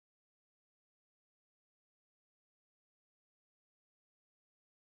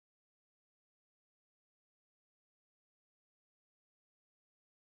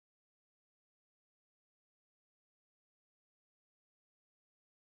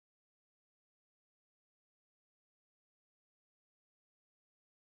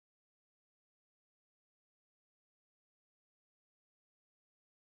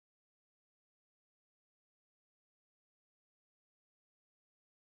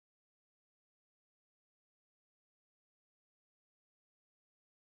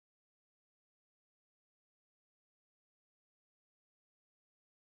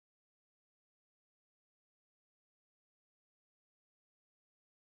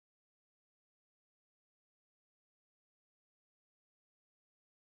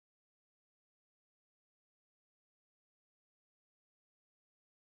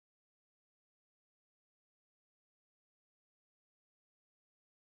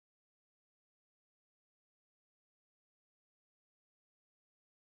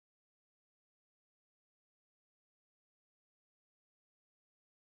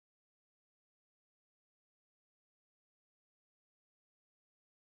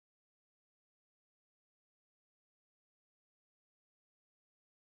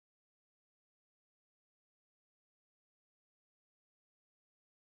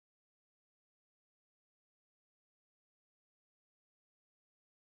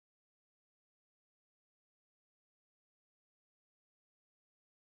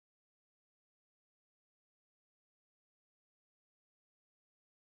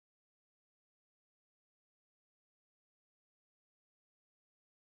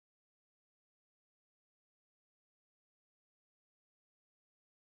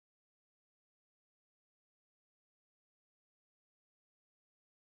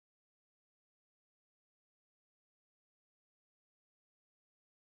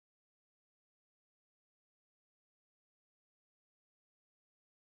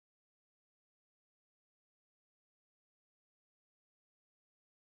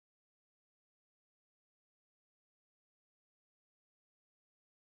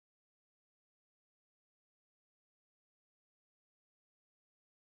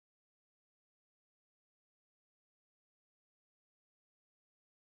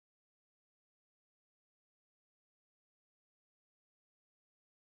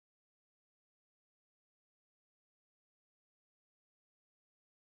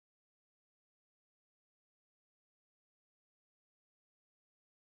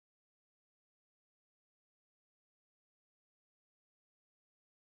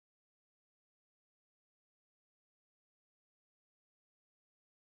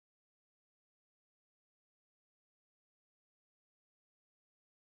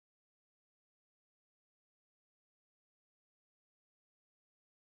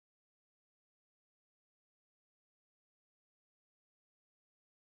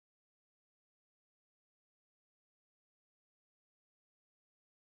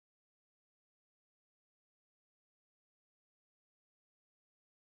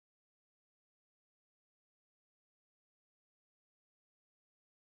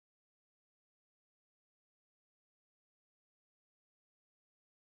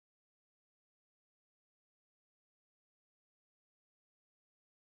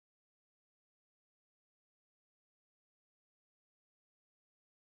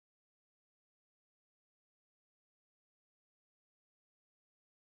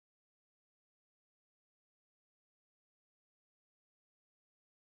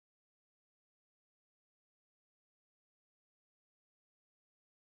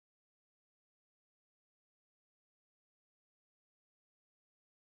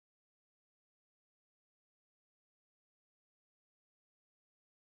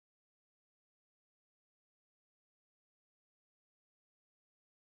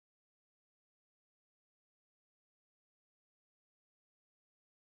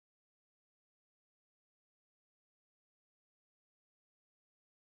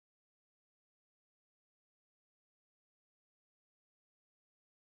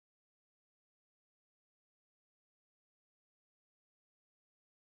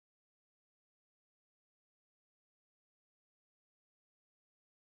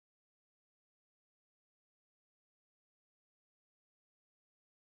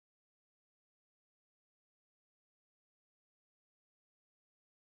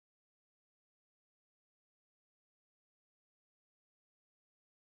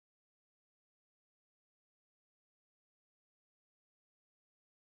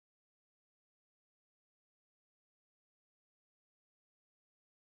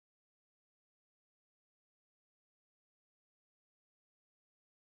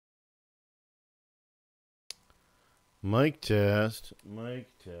Mic test. Mic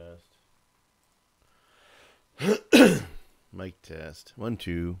test. Mic test. 1,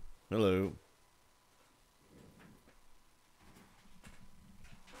 2. Hello.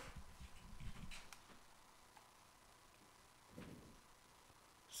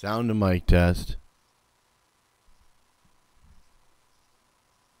 Sound to mic test.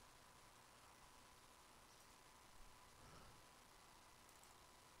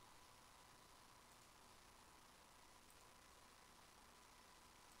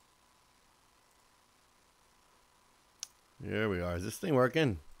 There we are. Is this thing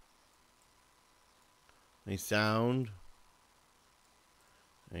working? Any sound?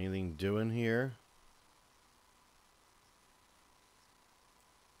 Anything doing here?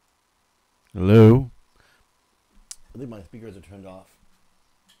 Hello? I think my speakers are turned off.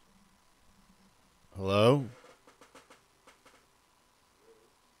 Hello?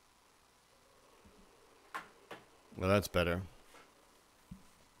 Well, that's better.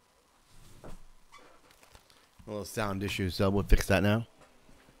 A little sound issue, so we'll fix that now.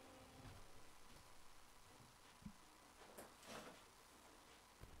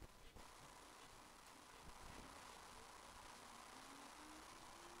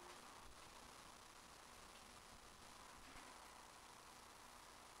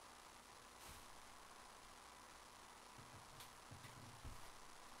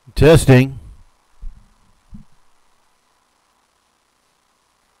 Testing.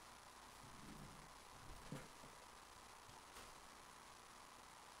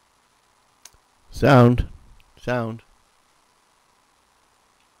 Sound. Sound.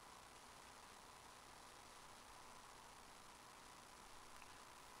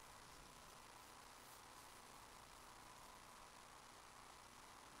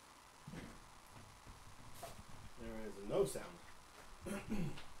 There is no sound.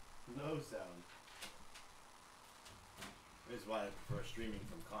 No sound. This is why I prefer streaming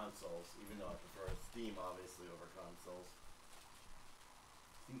from consoles, even though I prefer Steam, obviously, over consoles.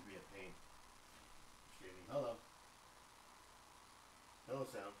 Seems to be a pain. Streaming. Hello. Hello,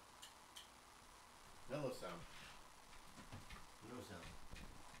 sound. Hello, sound. No sound.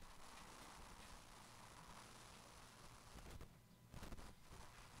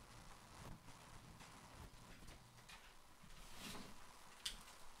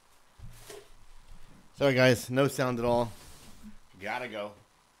 Sorry, guys. No sound at all. Gotta go.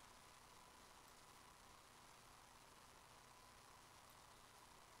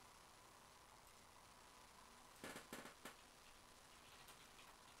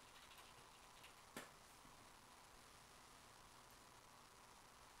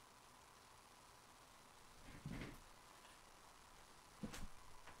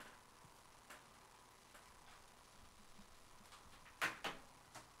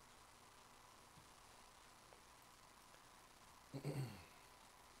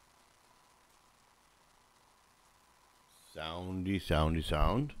 Soundy, soundy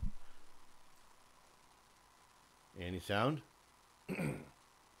sound. Any sound?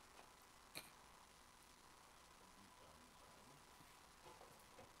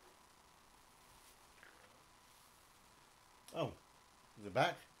 Oh, is it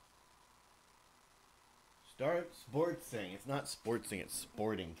back? Start sportsing. It's not sportsing, it's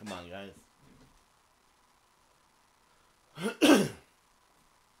sporting. Come on, guys.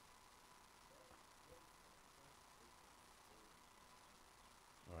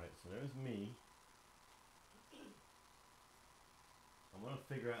 Alright, so there's me. I'm going to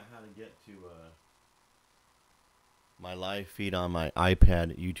figure out how to get to my live feed on my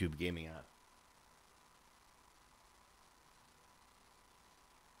iPad YouTube gaming app.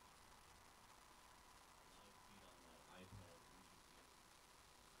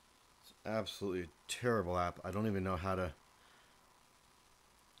 It's absolutely a terrible app. I don't even know how to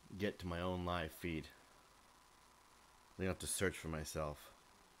get to my own live feed. I have to search for myself.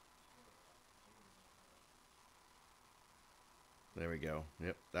 There we go.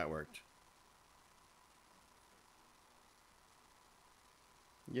 Yep, that worked.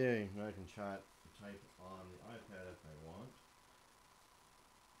 Yay, now I can type on the iPad if I want.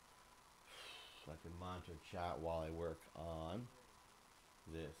 So I can monitor chat while I work on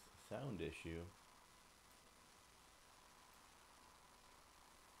this sound issue.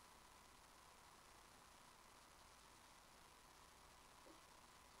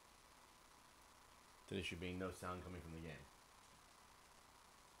 The issue being no sound coming from the game.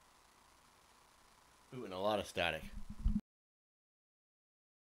 Ooh, and a lot of static.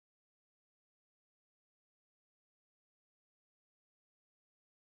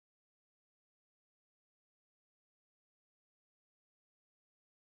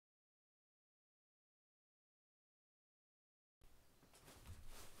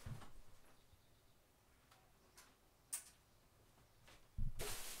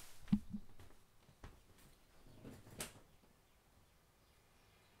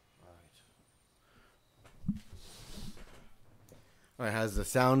 Alright, has the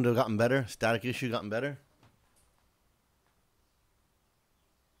sound gotten better? Static issue gotten better?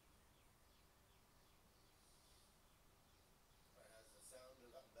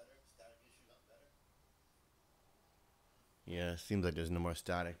 Yeah, seems like there's no more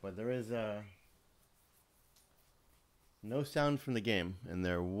static, but there is no sound from the game, and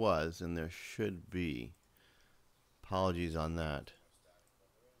there was, and there should be. Apologies on that.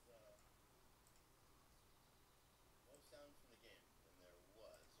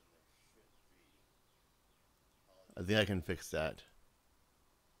 I think I can fix that.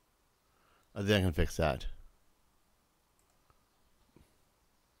 I think I can fix that.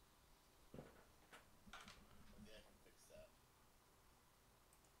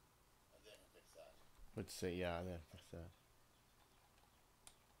 Let's see, yeah, I think I can fix that.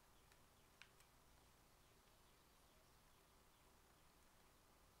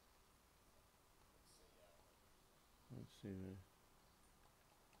 Let's see.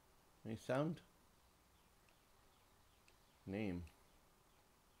 Any sound? Name.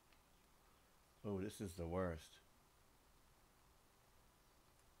 Oh, this is the worst.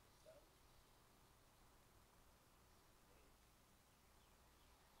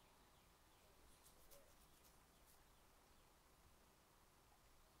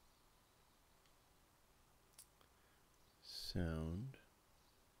 Sound.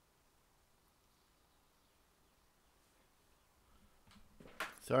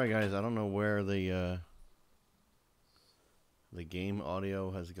 Sorry guys, I don't know where the game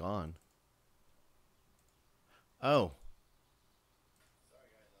audio has gone. Oh.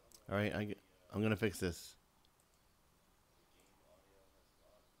 All right, I'm gonna fix this.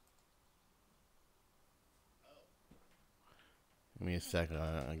 Give me a second.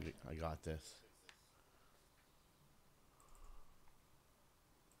 I got this.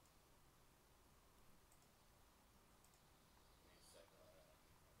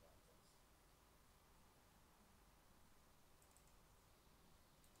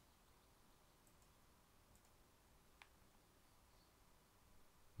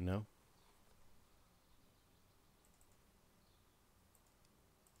 No.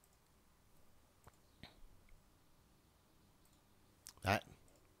 That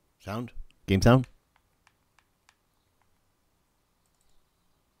sound? Game sound?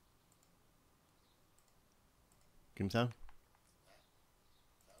 Game sound?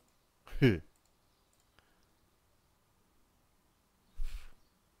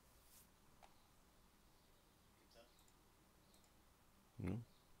 No.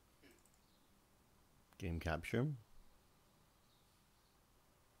 Game capture.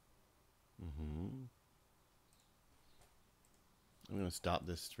 I'm gonna stop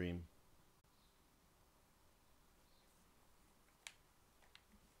this stream.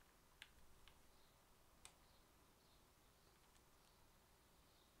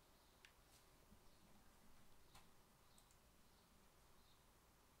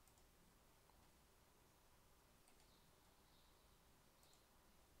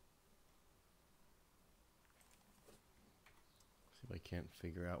 See if I can't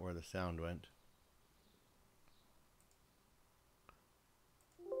figure out where the sound went.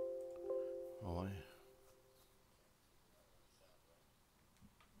 Oh,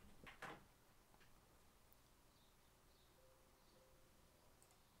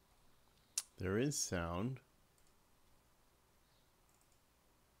 there is sound.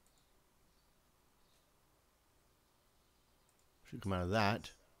 Should come out of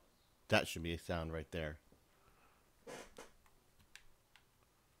that. That should be a sound right there.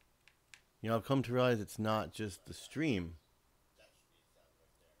 You know, I've come to realize it's not just the stream.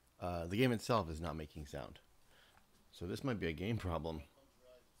 The game itself is not making sound. So this might be a game problem.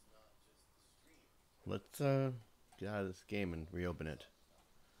 Let's get out of this game and reopen it.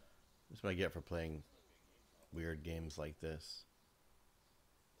 That's what I get for playing weird games like this.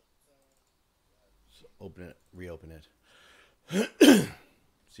 So open it, reopen it.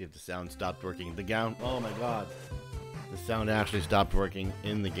 See if the sound stopped working. The gown. Oh my god. The sound actually stopped working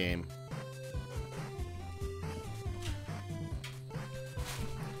in the game.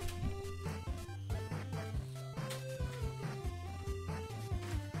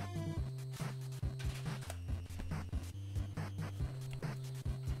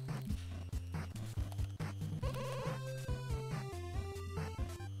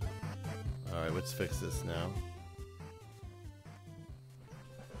 Alright, let's fix this now.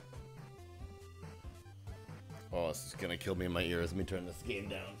 Oh, this is gonna kill me in my ears. Let me turn this game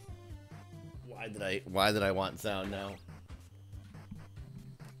down. Why did I want sound now?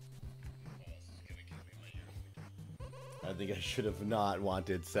 I think I should have not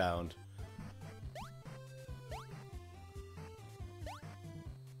wanted sound.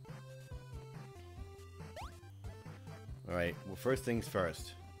 Alright, well, first things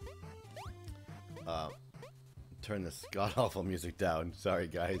first. Turn this god-awful music down. Sorry,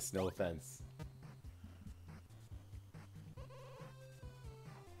 guys. No offense.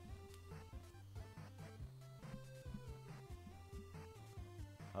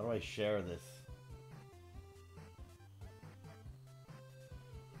 How do I share this?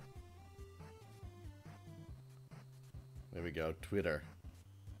 There we go. Twitter.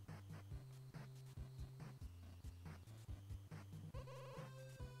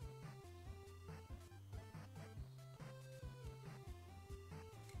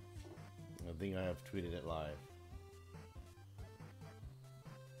 I think I have tweeted it live.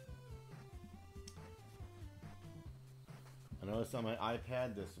 I noticed on my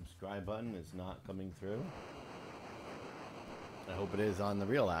iPad the subscribe button is not coming through. I hope it is on the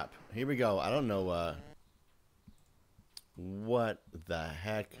real app. Here we go. I don't know what the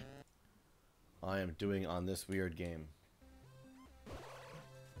heck I am doing on this weird game.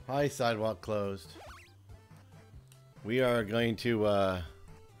 Hi, sidewalk closed. We are going to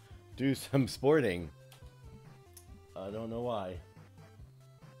do some sporting. I don't know why.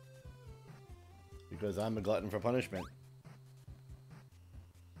 Because I'm a glutton for punishment.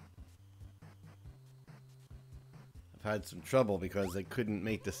 I've had some trouble because I couldn't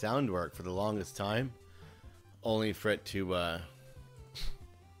make the sound work for the longest time. Only for it to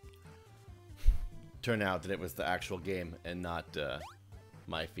turn out that it was the actual game and not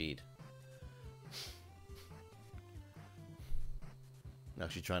my feed. I'm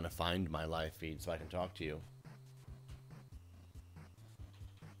actually trying to find my live feed so I can talk to you.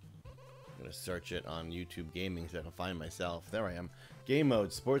 I'm going to search it on YouTube Gaming so I can find myself. There I am. Game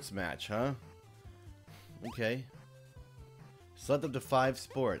mode, sports match, huh? Okay. Select up to 5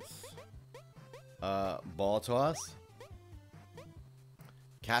 sports. Ball toss.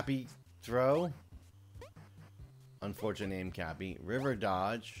 Cappy throw. Unfortunate name, Cappy. River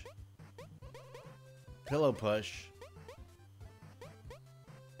dodge. Pillow push.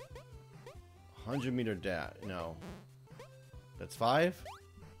 100-meter dash. No. That's 5?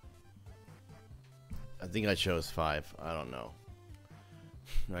 I think I chose 5. I don't know.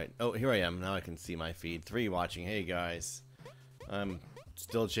 Right. Oh, here I am. Now I can see my feed. 3 watching. Hey, guys. I'm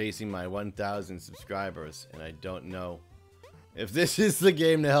still chasing my 1,000 subscribers, and I don't know if this is the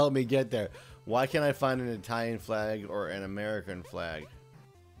game to help me get there. Why can't I find an Italian flag or an American flag?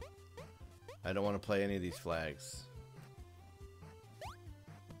 I don't want to play any of these flags.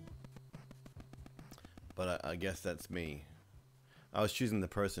 But I guess that's me. I was choosing the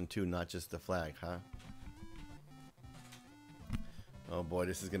person too, not just the flag, huh? Oh boy,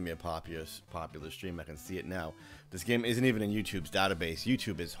 this is going to be a popular stream. I can see it now. This game isn't even in YouTube's database.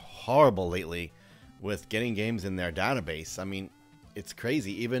 YouTube is horrible lately with getting games in their database. I mean, it's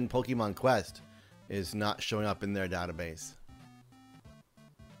crazy. Even Pokemon Quest is not showing up in their database.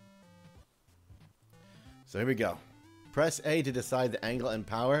 So here we go. Press A to decide the angle and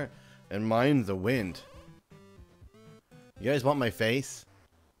power, and mine the wind. You guys want my face?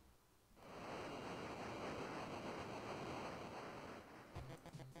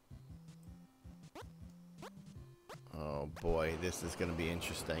 Oh boy, this is gonna be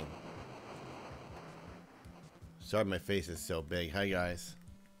interesting. Sorry my face is so big. Hi guys.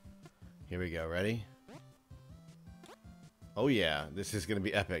 Here we go, ready? Oh yeah, this is gonna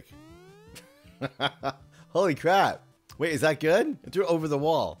be epic. Holy crap. Wait, is that good? It threw it over the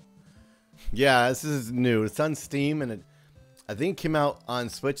wall. Yeah, this is new. It's on Steam and I think it came out on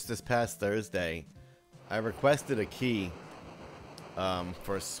Switch this past Thursday. I requested a key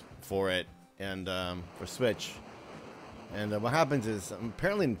for it and for Switch. And what happens is,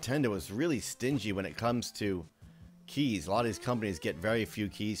 apparently Nintendo is really stingy when it comes to keys. A lot of these companies get very few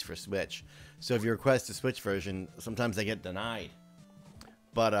keys for Switch. So if you request a Switch version, sometimes they get denied.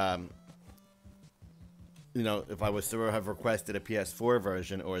 But, you know, if I was to have requested a PS4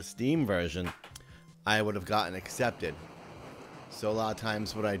 version or a Steam version, I would have gotten accepted. So a lot of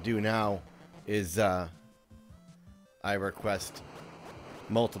times what I do now is I request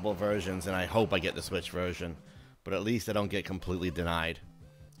multiple versions and I hope I get the Switch version. But at least I don't get completely denied.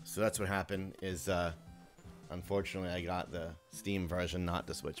 So that's what happened is, unfortunately, I got the Steam version, not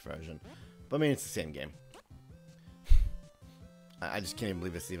the Switch version. But I mean, it's the same game. I just can't even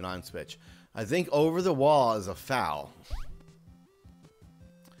believe it's even on Switch. I think over the wall is a foul.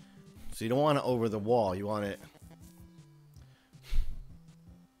 So you don't want it over the wall. You want it...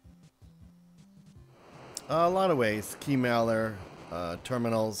 a lot of ways. Key mailer,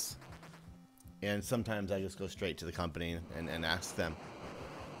 terminals... And sometimes I just go straight to the company and ask them.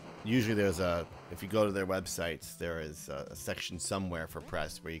 Usually there's if you go to their websites, there is a section somewhere for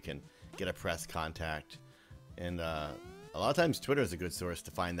press where you can get a press contact. And A lot of times Twitter is a good source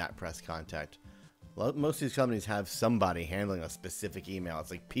to find that press contact. Most of these companies have somebody handling a specific email.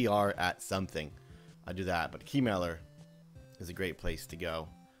 It's like PR at something. I do that, but Keymailer is a great place to go.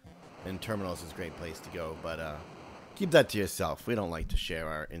 And Terminals is a great place to go, but keep that to yourself. We don't like to share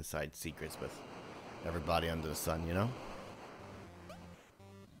our inside secrets with everybody under the sun, you know?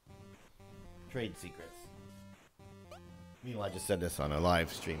 Trade secrets. Meanwhile, I just said this on a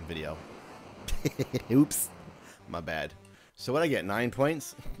live stream video. Oops. My bad. So what I get, 9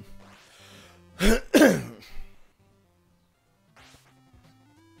 points?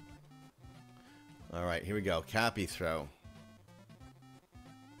 Alright, here we go. Cappy throw.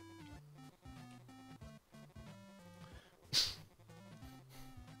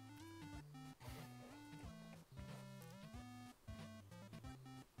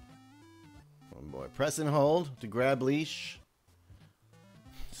 Oh boy. Press and hold to grab leash.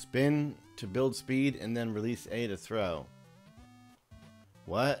 Spin to build speed, and then release A to throw.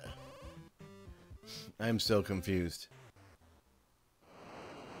 What? I'm so confused.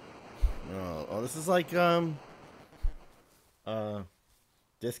 Oh, this is like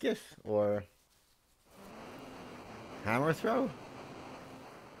discus or hammer throw?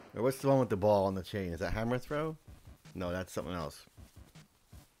 Or what's the one with the ball on the chain? Is that hammer throw? No, that's something else.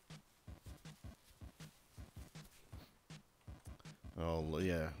 Oh,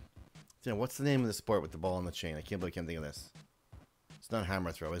 yeah. Yeah, what's the name of the sport with the ball on the chain? I can't believe I can't think of this. It's not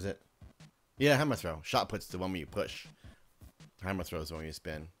hammer throw, is it? Yeah, hammer throw. Shot put's the one where you push. Hammer throw is the one where you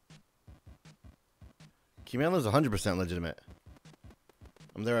spin. Keymailer is 100% legitimate.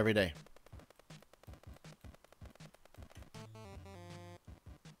 I'm there every day.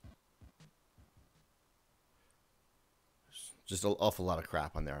 Just an awful lot of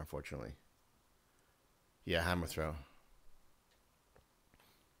crap on there, unfortunately. Yeah, hammer throw.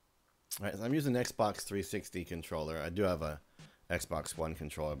 Alright, so I'm using an Xbox 360 controller. I do have a Xbox One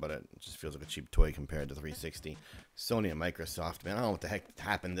controller, but it just feels like a cheap toy compared to 360. Sony and Microsoft, man, I don't know what the heck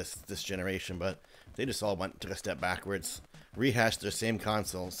happened this generation, but they just all took a step backwards, rehashed their same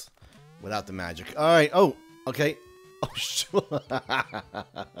consoles without the magic. All right, oh, okay. Oh, sure.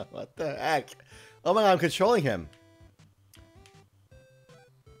 What the heck? Oh my God, I'm controlling him.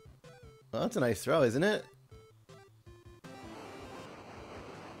 Well, that's a nice throw, isn't it?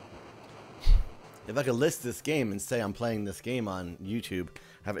 If I could list this game and say I'm playing this game on YouTube,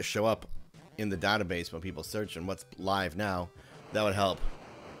 have it show up in the database when people search and what's live now, that would help.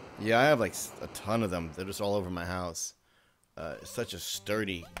 Yeah, I have like a ton of them. They're just all over my house. Such a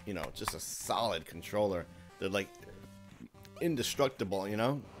sturdy, you know, just a solid controller. They're like indestructible, you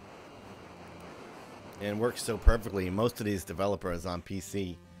know? And works so perfectly. Most of these developers on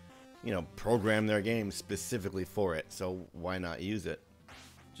PC, you know, program their games specifically for it. So why not use it?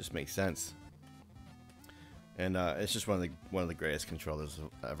 Just makes sense. And it's just one of the greatest controllers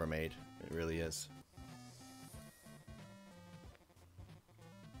ever made. It really is.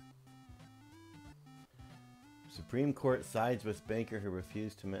 Supreme Court sides with Baker who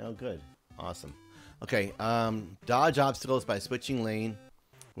refused to mail. Oh, good. Awesome. Okay. Dodge obstacles by switching lane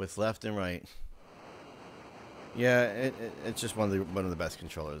with left and right. Yeah, it's just one of the best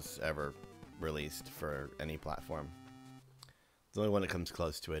controllers ever released for any platform. The only one that comes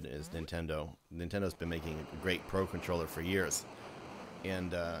close to it is Nintendo. Nintendo's been making a great Pro controller for years,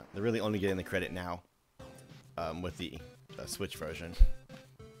 and they're really only getting the credit now with the Switch version,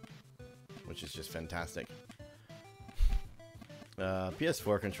 which is just fantastic.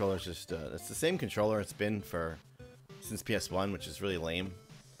 PS4 controller is just it's the same controller it's been since PS1, which is really lame.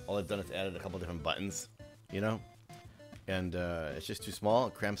 All they've done is added a couple different buttons, you know, and it's just too small.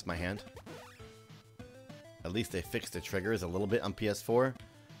 It cramps my hand. At least they fixed the triggers a little bit on PS4.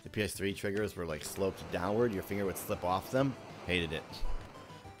 The PS3 triggers were like sloped downward. Your finger would slip off them. Hated it.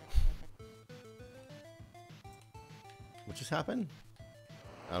 What just happened?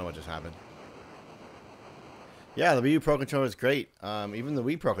 I don't know what just happened. Yeah, the Wii U Pro Controller is great. Even the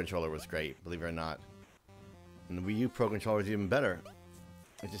Wii Pro Controller was great, believe it or not. And the Wii U Pro Controller is even better.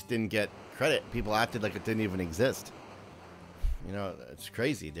 It just didn't get credit. People acted like it didn't even exist. You know, it's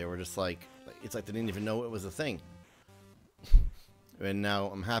crazy. They were just like, it's like they didn't even know it was a thing. And now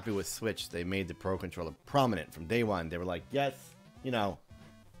I'm happy with Switch. They made the Pro Controller prominent from day one. They were like, yes, you know,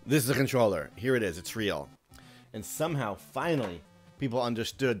 this is a controller. Here it is. It's real. And somehow, finally, people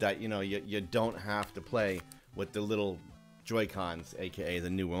understood that, you know, you don't have to play with the little Joy-Cons, aka the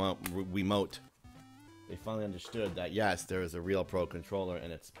new Wiimote. They finally understood that, yes, there is a real Pro Controller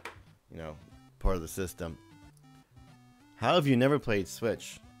and it's, you know, part of the system. How have you never played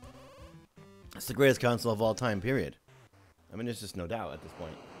Switch? It's the greatest console of all time, period. I mean, there's just no doubt at this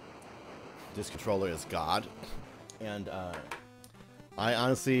point. This controller is God. And I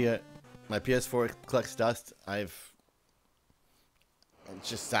honestly, my PS4 collects dust. It's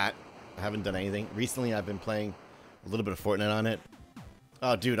just sat. I haven't done anything. Recently, I've been playing a little bit of Fortnite on it.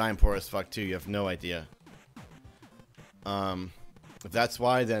 Oh, dude, I am poor as fuck too. You have no idea. If that's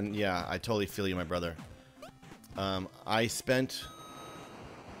why, then yeah, I totally feel you, my brother. I spent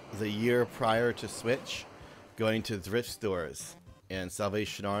the year prior to Switch going to thrift stores and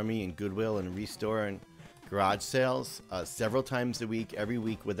Salvation Army and Goodwill and Restore and garage sales several times a week, every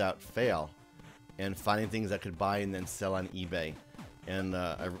week without fail, and finding things I could buy and then sell on eBay. And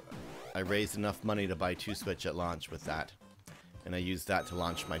I raised enough money to buy 2 Switch at launch with that, and I used that to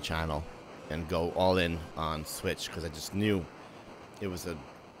launch my channel and go all in on Switch because I just knew it was a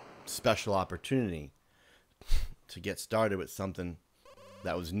special opportunity to get started with something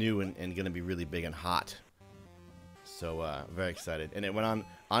that was new and going to be really big and hot. So very excited. And it went on.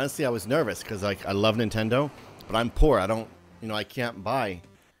 Honestly, I was nervous because like I love Nintendo, but I'm poor. I don't, I can't buy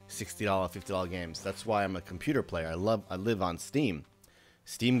 $60, $50 games. That's why I'm a computer player. I live on Steam.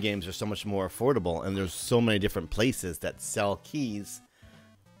 Steam games are so much more affordable, and there's so many different places that sell keys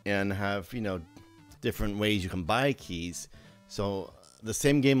and have, different ways you can buy keys. So the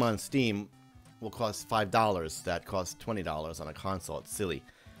same game on Steam will cost $5 that costs $20 on a console. It's silly.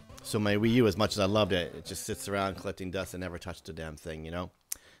 So my Wii U, as much as I loved it, it just sits around collecting dust and never touched a damn thing,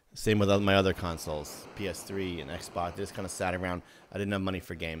 Same with my other consoles, PS3 and Xbox. They just kind of sat around. I didn't have money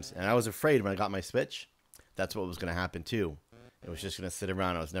for games. And I was afraid when I got my Switch, that's what was going to happen too. It was just going to sit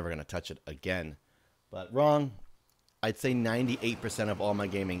around. I was never going to touch it again. But wrong. I'd say 98% of all my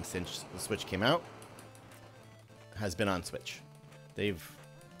gaming since the Switch came out has been on Switch. They've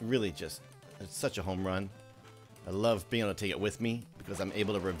really just, it's such a home run. I love being able to take it with me because I'm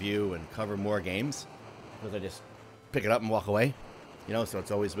able to review and cover more games because I just pick it up and walk away, so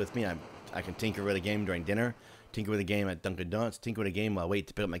it's always with me. I can tinker with a game during dinner, tinker with a game at Dunkin' Donuts, tinker with a game while I wait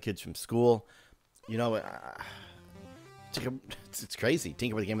to pick up my kids from school. It's crazy.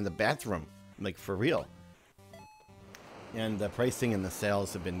 Tinker with a game in the bathroom, like for real. And the pricing and the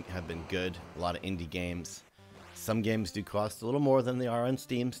sales have been good. A lot of indie games. Some games do cost a little more than they are on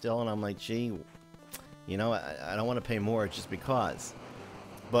Steam still, and I'm like, gee, I don't want to pay more just because.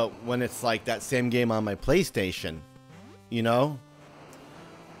 But when it's like that same game on my PlayStation,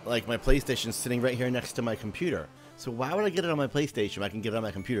 like my PlayStation's sitting right here next to my computer. So why would I get it on my PlayStation when I can get it on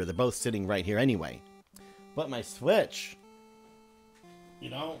my computer? They're both sitting right here anyway. But my Switch,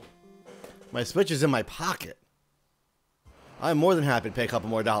 my Switch is in my pocket. I'm more than happy to pay a couple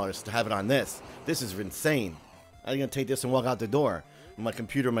more dollars to have it on this. This is insane. I'm going to take this and walk out the door. My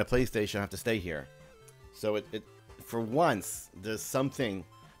computer and my PlayStation have to stay here. So it for once, there's something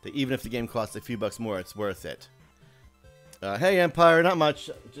that even if the game costs a few bucks more, it's worth it. Hey, Empire, not much.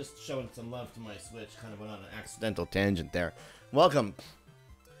 Just showing some love to my Switch. Kind of went on an accidental tangent there. Welcome.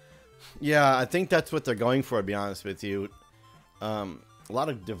 Yeah, I think that's what they're going for, to be honest with you. A lot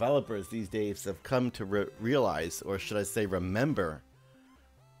of developers these days have come to realize, or should I say remember,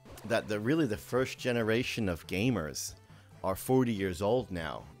 that really the first generation of gamers are 40 years old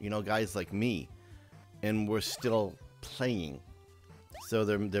now. Guys like me. And we're still playing. So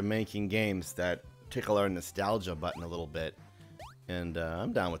they're making games that tickle our nostalgia button a little bit. And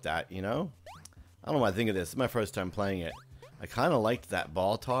I'm down with that, I don't know what I think of this. It's my first time playing it. I kind of liked that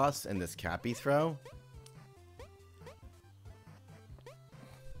ball toss and this cappy throw.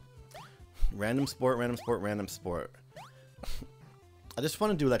 Random sport, random sport, random sport. I just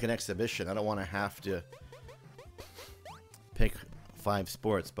want to do like an exhibition. I don't want to have to pick 5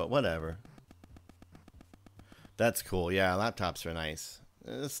 sports, but whatever. That's cool. Yeah, laptops are nice.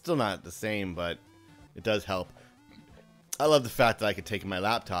 It's still not the same, but it does help. I love the fact that I could take my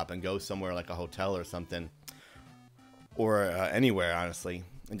laptop and go somewhere like a hotel or something. Or anywhere, honestly.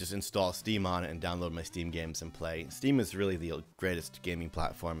 And just install Steam on it and download my Steam games and play. Steam is really the greatest gaming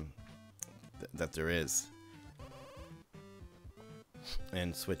platform that there is.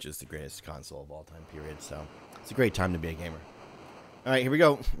 And Switch is the greatest console of all time, period. So it's a great time to be a gamer. Alright, here we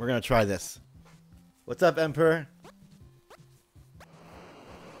go. We're going to try this. What's up, Emperor?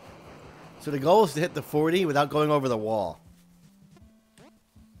 So the goal is to hit the 40 without going over the wall.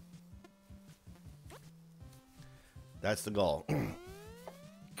 That's the goal.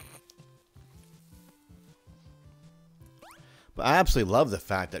 But I absolutely love the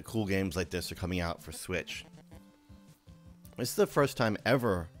fact that cool games like this are coming out for Switch. This is the first time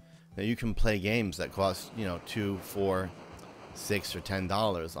ever that you can play games that cost, $2, $4, $6, or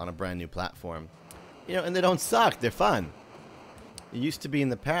 $10 on a brand new platform. And they don't suck. They're fun. It used to be in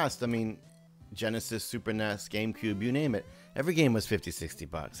the past. I mean, Genesis, Super NES, GameCube, you name it. Every game was $50,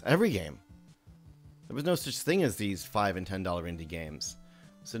 $60. Every game. There was no such thing as these $5 and $10 indie games.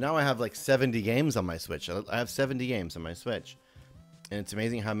 So now I have like 70 games on my Switch. I have 70 games on my Switch. And it's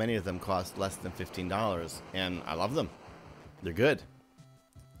amazing how many of them cost less than $15. And I love them. They're good.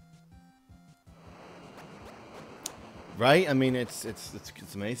 Right? I mean, it's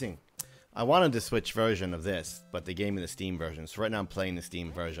amazing. I wanted the Switch version of this, but they gave me the Steam version. So right now I'm playing the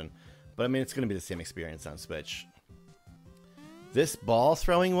Steam version. But I mean, it's going to be the same experience on Switch. This ball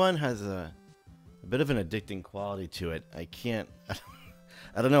throwing one has a bit of an addicting quality to it. I can't...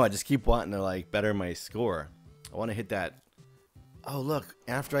 I don't know. I just keep wanting to, like, better my score. I want to hit that... Oh, look.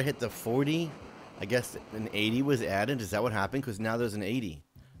 After I hit the 40, I guess an 80 was added. Is that what happened? Because now there's an 80.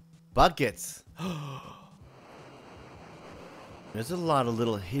 Buckets. There's a lot of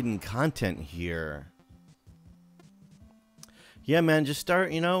little hidden content here. Yeah, man. Just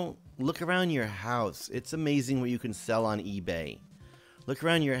start, you know, look around your house. It's amazing what you can sell on eBay. Look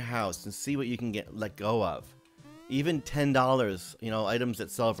around your house and see what you can let go of. Even $10, you know, items that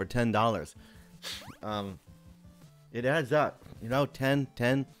sell for $10. It adds up. You know, 10.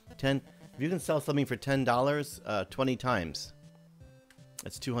 If you can sell something for $10, 20 times,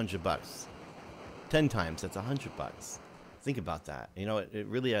 that's $200. 10 times, that's $100. Think about that. You know, it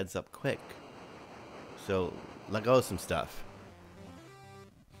really adds up quick. So, let go of some stuff.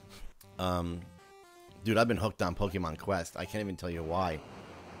 Dude, I've been hooked on Pokemon Quest. I can't even tell you why.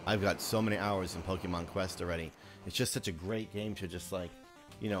 I've got so many hours in Pokemon Quest already. It's just such a great game to just, like,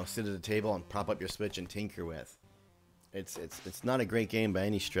 you know, sit at the table and prop up your Switch and tinker with. It's not a great game by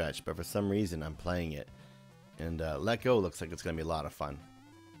any stretch, but for some reason I'm playing it. And Let Go looks like it's going to be a lot of fun.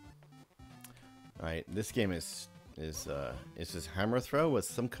 Alright, this game is this hammer throw with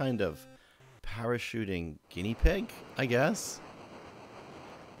some kind of parachuting guinea pig, I guess?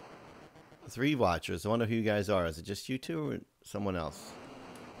 3 watchers. I wonder who you guys are. Is it just you two or someone else?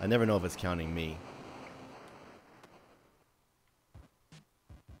 I never know if it's counting me.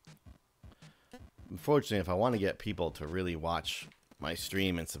 Unfortunately, if I want to get people to really watch my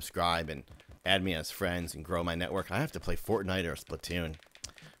stream and subscribe and add me as friends and grow my network, I have to play Fortnite or Splatoon.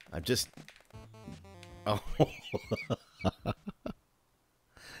 I'm just... Oh.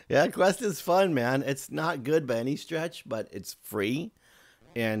 Yeah, Quest is fun, man. It's not good by any stretch, but it's free.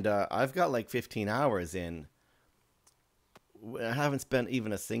 And I've got like 15 hours in. I haven't spent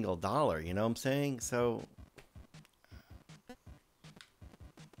even a single dollar, you know what I'm saying? So,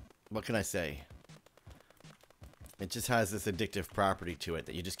 what can I say? It just has this addictive property to it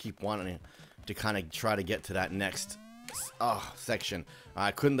that you just keep wanting to kind of try to get to that next section.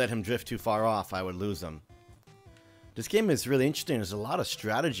 I couldn't let him drift too far off. I would lose him. This game is really interesting. There's a lot of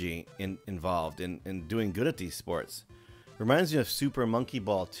strategy involved in doing good at these sports. Reminds me of Super Monkey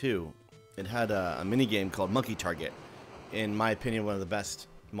Ball 2. It had a mini game called Monkey Target. In my opinion, one of the best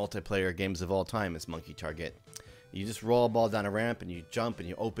multiplayer games of all time is Monkey Target. You just roll a ball down a ramp and you jump and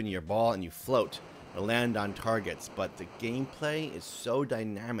you open your ball and you float to land on targets. But the gameplay is so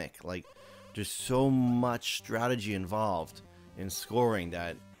dynamic. Like, there's so much strategy involved in scoring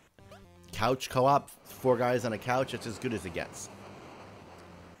that couch co-op, 4 guys on a couch, it's as good as it gets.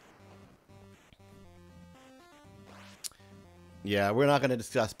 Yeah, we're not going to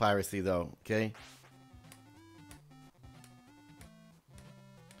discuss piracy, though, okay?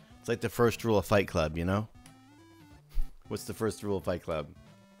 It's like the first rule of Fight Club, you know? What's the first rule of Fight Club?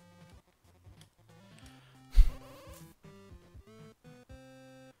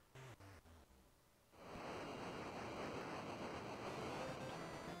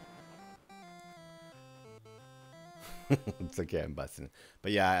 It's okay, I'm busting.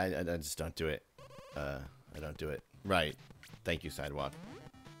 But yeah, I just don't do it. I don't do it. Right. Thank you, Sidewalk.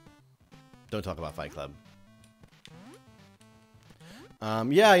 Don't talk about Fight Club.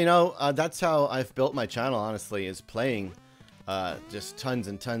 Yeah, you know, that's how I've built my channel, honestly, is playing just tons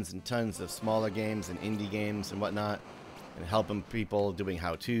and tons and tons of smaller games and indie games and whatnot, and helping people doing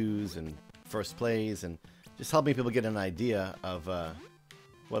how-tos and first plays, and just helping people get an idea of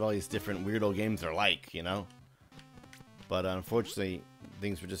what all these different weirdo games are like, you know? But unfortunately,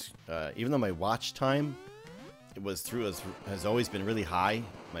 things were just, even though my watch time has always been really high.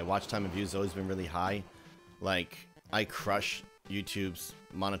 My watch time and views has always been really high. Like, I crush YouTube's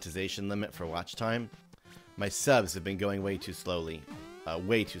monetization limit for watch time. My subs have been going way too slowly.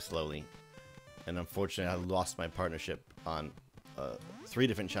 Way too slowly. And unfortunately, I lost my partnership on 3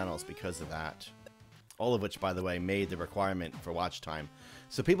 different channels because of that. All of which, by the way, made the requirement for watch time.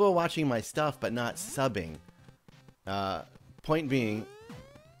 So people are watching my stuff, but not subbing. Point being,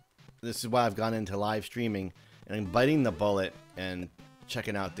 this is why I've gone into live streaming, and I'm biting the bullet and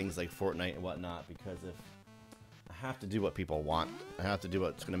checking out things like Fortnite and whatnot, because if I have to do what people want. I have to do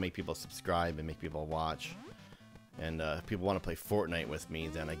what's going to make people subscribe and make people watch. And if people want to play Fortnite with me,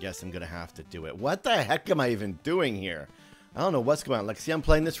 then I guess I'm going to have to do it. What the heck am I even doing here? I don't know what's going on. Like, see, I'm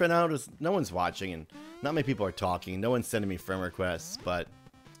playing this right now. No one's watching, and not many people are talking. No one's sending me friend requests. But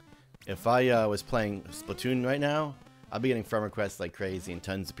if I was playing Splatoon right now, I'd be getting friend requests like crazy and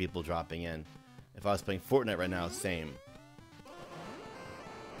tons of people dropping in. If I was playing Fortnite right now, same.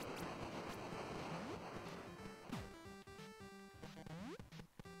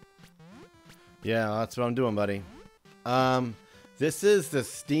 Yeah, that's what I'm doing, buddy. This is the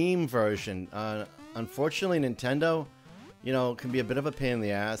Steam version. Unfortunately, Nintendo, you know, can be a bit of a pain in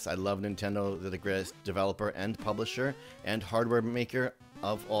the ass. I love Nintendo. They're the greatest developer and publisher and hardware maker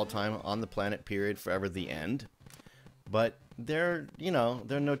of all time on the planet, period, forever, the end. But they're, you know,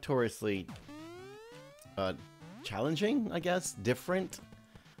 they're notoriously challenging, I guess, different.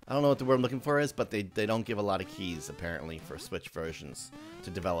 I don't know what the word I'm looking for is, but they don't give a lot of keys, apparently, for Switch versions to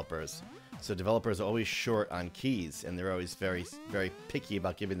developers. So developers are always short on keys, and they're always very, very picky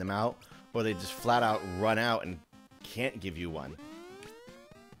about giving them out, or they just flat out run out and can't give you one.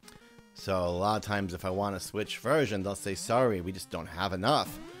 So a lot of times if I want a Switch version, they'll say, sorry, we just don't have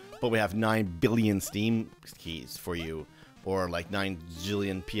enough, but we have 9 billion Steam keys for you, or like 9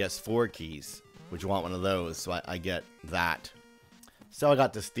 jillion PS4 keys. Would you want one of those? So I get that. So I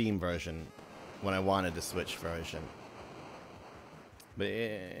got the Steam version when I wanted the Switch version. But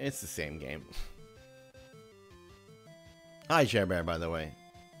it's the same game. Hi, Chair Bear, by the way.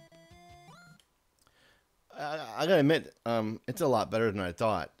 I gotta admit, it's a lot better than I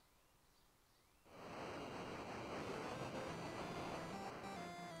thought.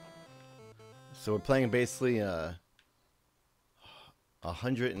 So we're playing basically a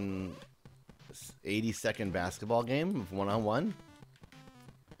 180-second basketball game of one-on-one.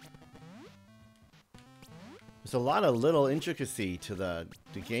 There's a lot of little intricacy to the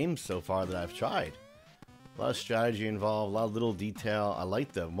game so far that I've tried. A lot of strategy involved, a lot of little detail. I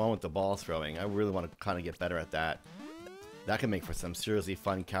like the one with the ball throwing. I really want to kind of get better at that. That can make for some seriously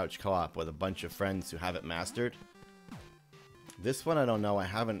fun couch co-op with a bunch of friends who have it mastered. This one, I don't know. I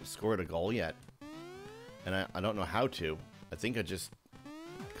haven't scored a goal yet. And I don't know how to. I think I just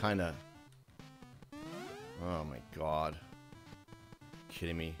kind of... Oh my god.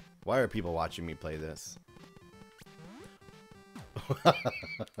 Kidding me. Why are people watching me play this?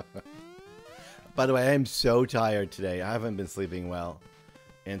 By the way, I am so tired today. I haven't been sleeping well.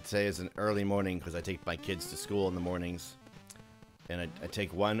 And today is an early morning because I take my kids to school in the mornings. And I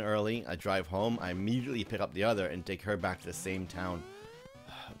take one early, I drive home, I immediately pick up the other and take her back to the same town,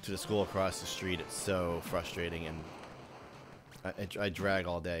 to the school across the street. It's so frustrating, and I drag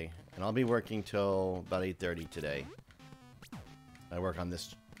all day. And I'll be working till about 8:30 today. I work on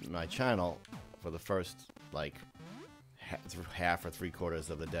my channel for the first, like, half or 3/4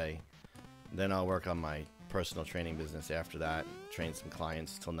 of the day. Then I'll work on my personal training business after that, train some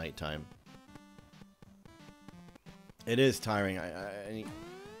clients till nighttime. It is tiring.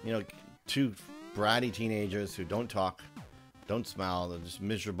 You know, 2 bratty teenagers who don't talk, don't smile, they're just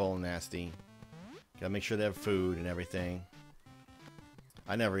miserable and nasty. Gotta make sure they have food and everything.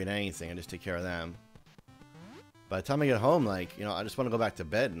 I never eat anything, I just take care of them. By the time I get home, like, you know, I just want to go back to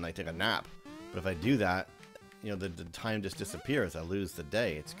bed and like take a nap. But if I do that, you know, the time just disappears. I lose the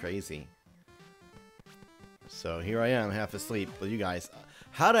day. It's crazy. So here I am, half asleep with you guys.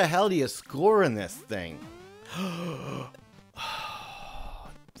 How the hell do you score in this thing?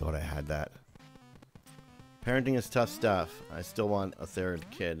 Thought I had that. Parenting is tough stuff. I still want a 3rd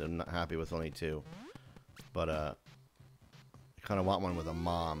kid. I'm not happy with only 2. But I kind of want one with a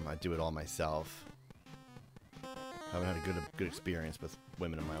mom. I do it all myself. Haven't had a good experience with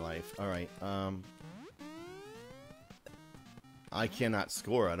women in my life. All right. I cannot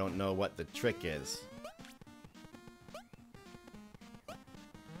score. I don't know what the trick is.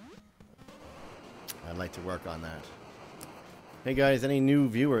 I'd like to work on that. Hey guys, any new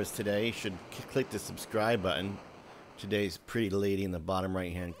viewers today should click the subscribe button. Today's pretty lady in the bottom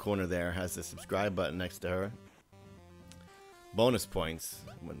right hand corner there has the subscribe button next to her. Bonus points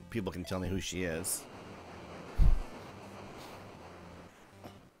when people can tell me who she is.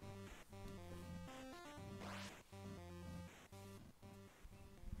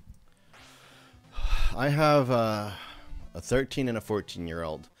 I have a 13 and a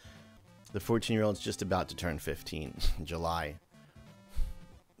 14-year-old. The 14-year-old's just about to turn 15 in July.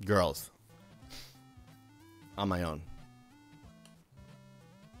 Girls. On my own.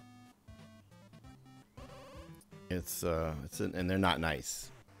 And they're not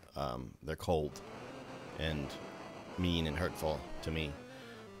nice. They're cold and mean and hurtful to me.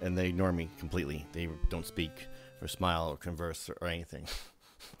 and they ignore me completely. They don't speak or smile or converse or anything.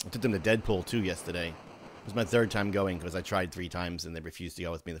 I took them to Deadpool 2 yesterday. It was my third time going because I tried 3 times and they refused to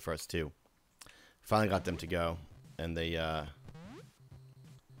go with me the first 2. Finally got them to go, and they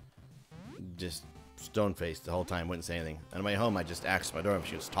just stone-faced the whole time, wouldn't say anything. On the way home, I just asked my daughter if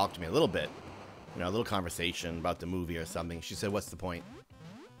she would talk to me a little bit. You know, a little conversation about the movie or something. She said, "What's the point?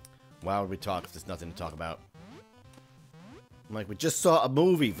 Why would we talk if there's nothing to talk about?" I'm like, "We just saw a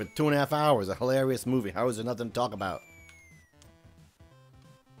movie for 2.5 hours, a hilarious movie. How is there nothing to talk about?"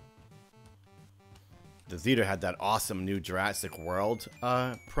 The theater had that awesome new Jurassic World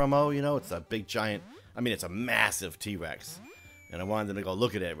promo. You know, it's a big giant, I mean, it's a massive T-Rex. And I wanted them to go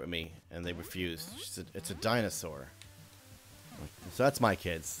look at it with me, and they refused. She said, "It's a dinosaur." So that's my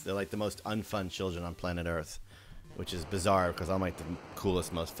kids. They're like the most unfun children on planet Earth, which is bizarre because I'm like the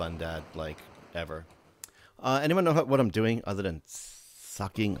coolest, most fun dad like ever. Anyone know what I'm doing other than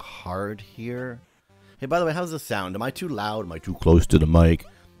sucking hard here? Hey, by the way, how's the sound? Am I too loud? Am I too close to the mic?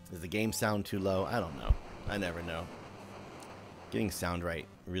 Does the game sound too low? I don't know. I never know. Getting sound right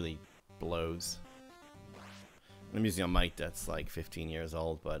really blows. I'm using a mic that's like 15 years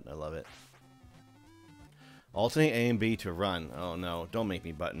old, but I love it. Alternate A and B to run. Oh no, don't make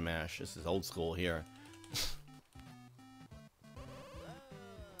me button mash. This is old school here.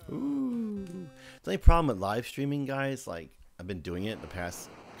 Ooh. The only problem with live streaming, guys, like, I've been doing it the past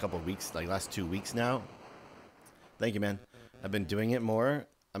couple of weeks, like last 2 weeks now. Thank you, man. I've been doing it more.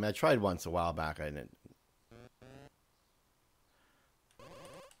 I mean, I tried once a while back. I didn't.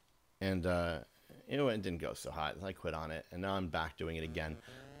 And, you know, it didn't go so hot. I quit on it, and now I'm back doing it again.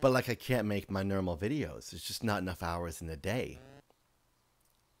 But, like, I can't make my normal videos. There's just not enough hours in the day.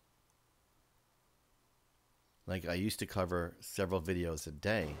 Like, I used to cover several videos a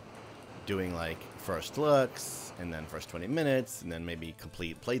day, doing, like, first looks, and then first 20 minutes, and then maybe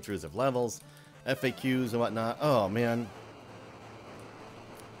complete playthroughs of levels, FAQs and whatnot. Oh, man.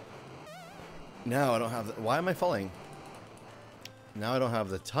 Now I don't have the, why am I falling? Now I don't have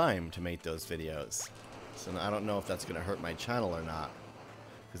the time to make those videos. So I don't know if that's going to hurt my channel or not.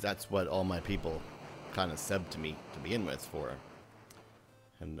 Because that's what all my people kind of subbed to me to begin with for.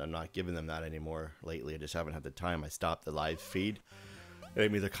 And I'm not giving them that anymore lately. I just haven't had the time. I stopped the live feed.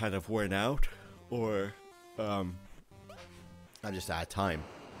 I'm either kind of worn out or I'm just out of time.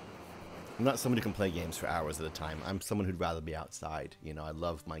 I'm not someone who can play games for hours at a time. I'm someone who'd rather be outside. You know, I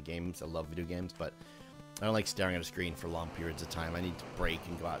love my games. I love video games, but I don't like staring at a screen for long periods of time. I need to break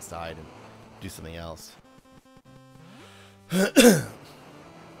and go outside and do something else. There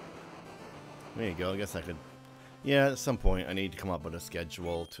you go. I guess I could... Yeah, at some point I need to come up with a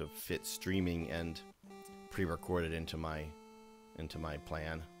schedule to fit streaming and pre-record it into my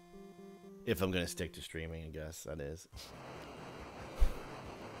plan. If I'm going to stick to streaming, I guess that is.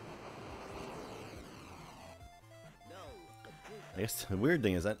 I guess the weird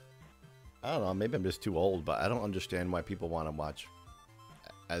thing is that, I don't know, maybe I'm just too old, but I don't understand why people want to watch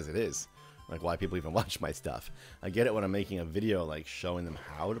as it is. Like, why people even watch my stuff. I get it when I'm making a video, like, showing them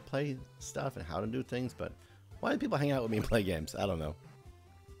how to play stuff and how to do things, but why do people hang out with me and play games? I don't know.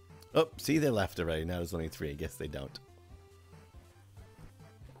 Oh, see, they left already. Now there's only 3. I guess they don't.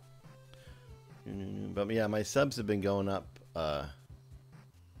 But, yeah, my subs have been going up a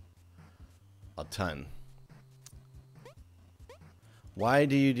ton. Why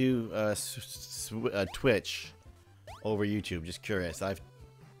do you do Twitch over YouTube? Just curious.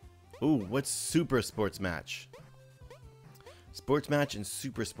 Ooh, what's Super Sports Match? Sports Match and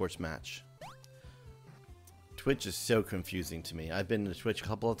Super Sports Match. Twitch is so confusing to me. I've been to Twitch a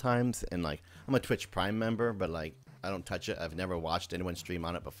couple of times, and like, I'm a Twitch Prime member, but like, I don't touch it. I've never watched anyone stream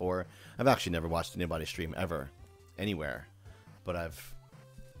on it before. I've actually never watched anybody stream ever, anywhere. But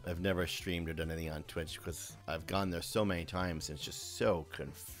I've never streamed or done anything on Twitch because I've gone there so many times and it's just so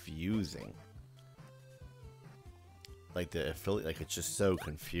confusing. Like the affiliate, like it's just so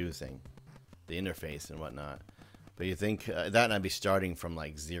confusing, the interface and whatnot. But you think that, and I'd be starting from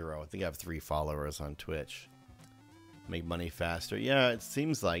like 0. I think I have 3 followers on Twitch. Make money faster. Yeah, it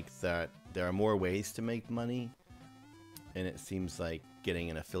seems like that there are more ways to make money, and it seems like getting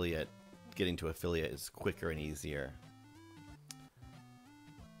to affiliate is quicker and easier.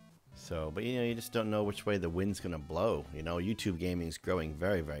 So, but you know, you just don't know which way the wind's gonna blow. You know, YouTube gaming is growing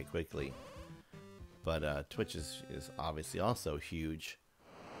very, very quickly, but Twitch is obviously also huge.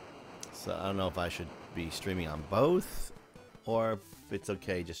 So I don't know if I should be streaming on both, or if it's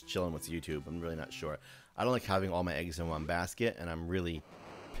okay just chilling with YouTube. I'm really not sure. I don't like having all my eggs in one basket, and I'm really,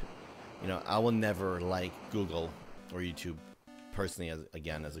 you know, I will never like Google or YouTube personally as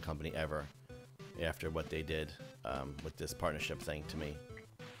a company ever after what they did with this partnership thing to me.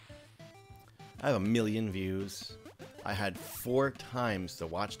 I have 1 million views. I had 4 times the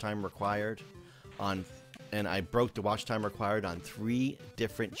watch time required on, and I broke the watch time required on 3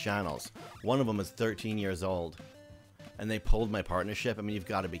 different channels. One of them is 13 years old, and they pulled my partnership. I mean, you've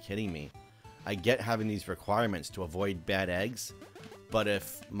got to be kidding me. I get having these requirements to avoid bad eggs, but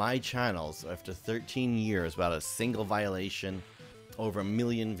if my channels, after 13 years without a single violation, over 1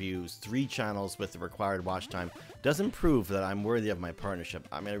 million views, 3 channels with the required watch time, doesn't prove that I'm worthy of my partnership.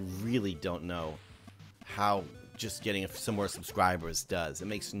 I mean, I really don't know how just getting some more subscribers does. It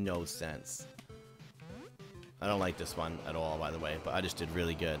makes no sense. I don't like this one at all, by the way, but I just did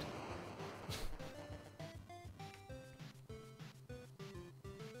really good.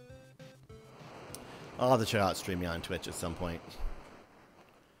 I'll have to check out streaming on Twitch at some point.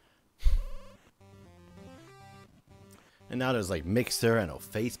 And now there's like Mixer. I know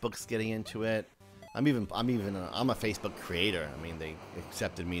Facebook's getting into it. I'm a Facebook creator. I mean, they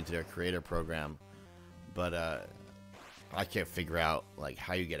accepted me into their creator program, but I can't figure out like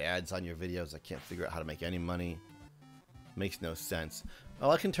how you get ads on your videos. I can't figure out how to make any money. Makes no sense. Oh,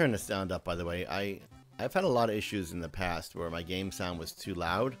 I can turn the sound up, by the way. I've had a lot of issues in the past where my game sound was too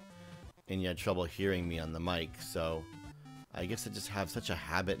loud and you had trouble hearing me on the mic. So I guess I just have such a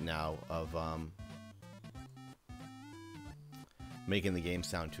habit now of making the game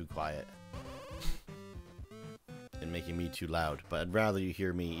sound too quiet and making me too loud. But I'd rather you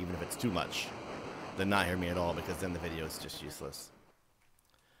hear me even if it's too much than not hear me at all, because then the video is just useless.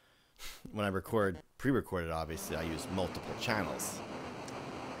 When I record, pre-recorded, obviously, I use multiple channels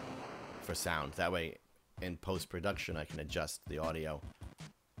for sound. That way, in post-production, I can adjust the audio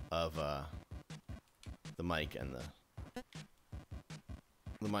of the mic and the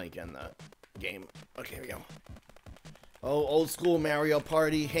game. Okay, here we go. Oh, old school Mario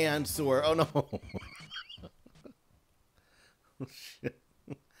Party, hand sore. Oh no. Oh, shit.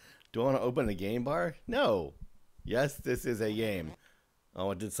 Do I want to open the game bar? No. Yes, this is a game.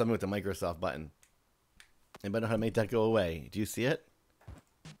 Oh, it did something with the Microsoft button. Anybody know how to make that go away? Do you see it?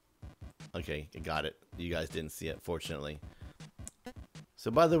 Okay, I got it. You guys didn't see it, fortunately.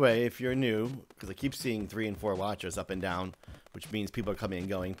 So, by the way, if you're new, because I keep seeing 3 and 4 watchers up and down, which means people are coming and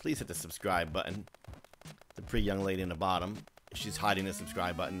going, please hit the subscribe button. The pretty young lady in the bottom, she's hiding the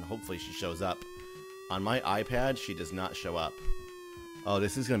subscribe button. Hopefully she shows up. On my iPad, she does not show up. Oh,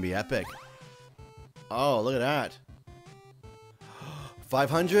 this is going to be epic. Oh, look at that.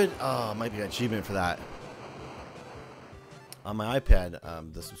 500? Oh, might be an achievement for that. On my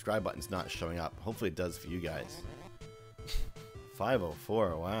iPad, the subscribe button's not showing up. Hopefully it does for you guys.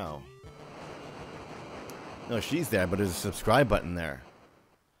 504, wow. No, she's there, but there's a subscribe button there.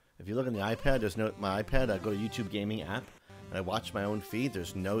 If you look on the iPad, there's no, my iPad, I go to YouTube Gaming app, and I watch my own feed,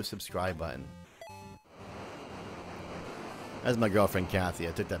 there's no subscribe button. That's my girlfriend, Kathy.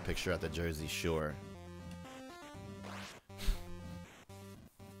 I took that picture at the Jersey Shore.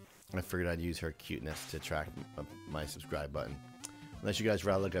 I figured I'd use her cuteness to track my subscribe button. Unless you guys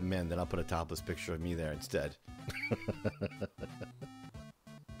rather look at men, then I'll put a topless picture of me there instead.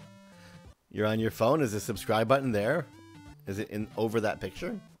 You're on your phone? Is the subscribe button there? Is it in over that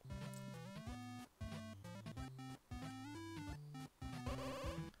picture?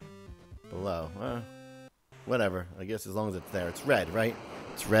 Below. Whatever. I guess as long as it's there. It's red, right?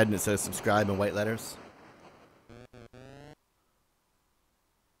 It's red and it says subscribe in white letters.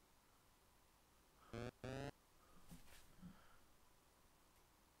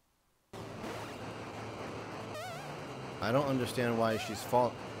 I don't understand why she's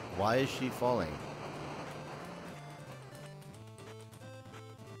Why is she falling?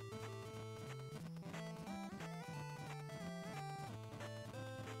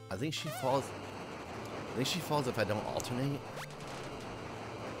 I think she falls if I don't alternate. I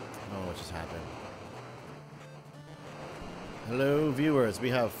don't know what just happened. Hello, viewers.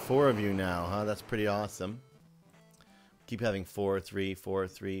 We have 4 of you now, huh? That's pretty awesome. Keep having 4, 3, 4,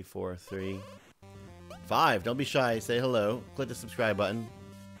 3, 4, 3. 5. Don't be shy. Say hello. Click the subscribe button.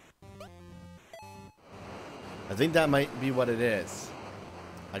 I think that might be what it is.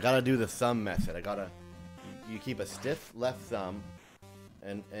 I gotta do the thumb method. You keep a stiff left thumb,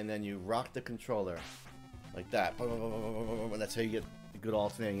 and then you rock the controller like that. That's how you get good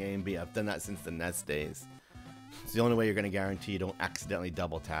alternating A and B. I've done that since the NES days. It's the only way you're gonna guarantee you don't accidentally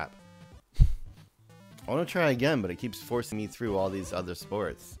double tap. I want to try again, but it keeps forcing me through all these other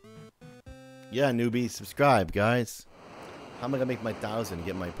sports. Yeah, newbies, subscribe, guys. How am I gonna make my 1,000 and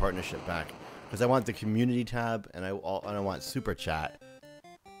get my partnership back? Because I want the community tab and I want super chat.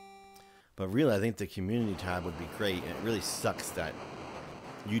 But really, I think the community tab would be great, and it really sucks that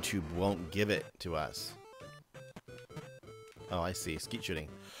YouTube won't give it to us. Oh, I see. Skeet shooting.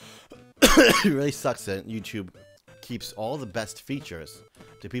 It really sucks that YouTube keeps all the best features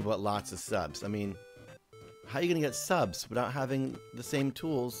to people with lots of subs. I mean, how are you going to get subs without having the same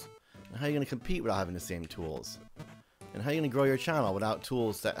tools? And how are you going to compete without having the same tools? And how are you going to grow your channel without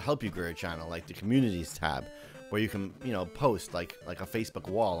tools that help you grow your channel, like the communities tab, where you can, you know, post like a Facebook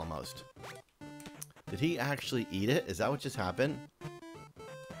wall almost. Did he actually eat it? Is that what just happened?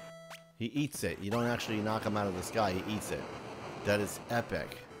 He eats it. You don't actually knock him out of the sky. He eats it. That is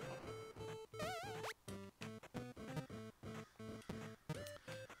epic.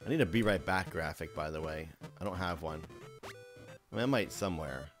 I need a Be Right Back graphic, by the way. I don't have one. I mean, I might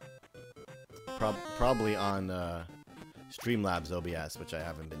somewhere. Probably on Streamlabs OBS, which I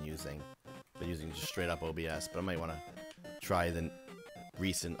haven't been using. Been using just straight up OBS, but I might want to try the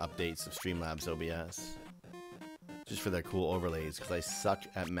recent updates of Streamlabs OBS. Just for their cool overlays, because I suck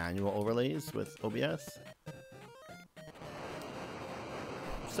at manual overlays with OBS.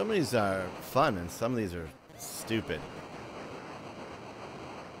 Some of these are fun, and some of these are stupid.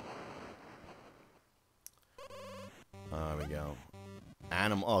 There we go.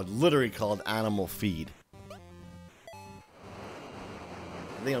 Oh, literally called Animal Feed. I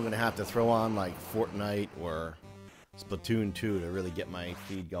think I'm going to have to throw on like Fortnite or Splatoon 2 to really get my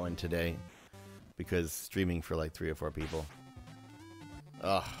feed going today. Because streaming for like 3 or 4 people.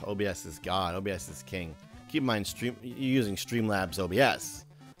 Ugh, OBS is God. OBS is king. Keep in mind, you're using Streamlabs OBS.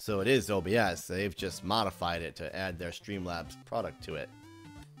 So it is OBS. They've just modified it to add their Streamlabs product to it.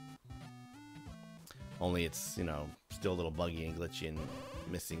 Only it's, you know, still a little buggy and glitchy and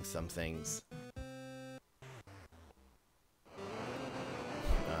missing some things.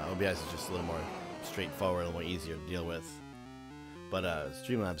 OBS is just a little more straightforward, a little more easier to deal with. But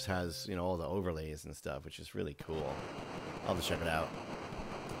Streamlabs has, you know, all the overlays and stuff, which is really cool. I'll have to check it out.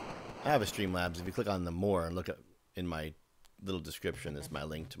 I have a Streamlabs. If you click on the more and look at in my little description, is my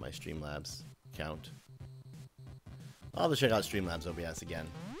link to my Streamlabs account. I'll have to check out Streamlabs OBS again.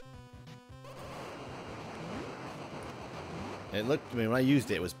 It looked, I mean, when I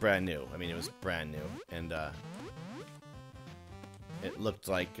used it, it was brand new. I mean, it was brand new. And it looked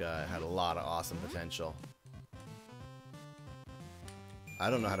like it had a lot of awesome potential. I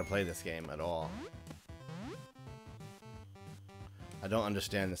don't know how to play this game at all. I don't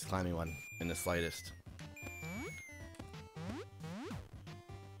understand this climbing one in the slightest.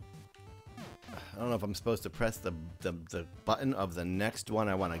 I don't know if I'm supposed to press the button of the next one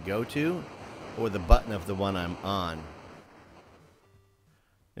I want to go to, or the button of the one I'm on.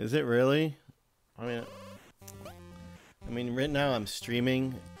 Is it really? I mean, right now I'm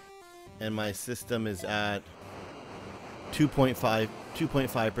streaming, and my system is at 2.5%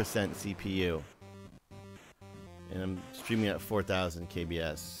 CPU, and I'm streaming at 4,000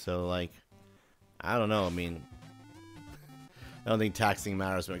 KBS. So, like, I don't know. I mean, I don't think taxing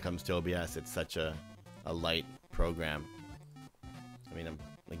matters when it comes to OBS. It's such a light program. I mean, I'm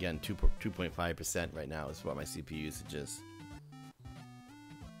again 2.5% right now is what my CPU usage is.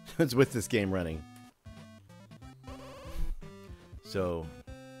 It's with this game running. So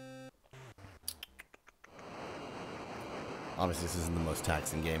obviously this isn't the most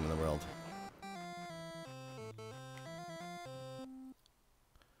taxing game in the world.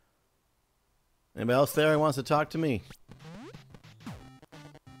 Anybody else there who wants to talk to me?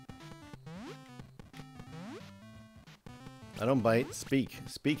 I don't bite. Speak.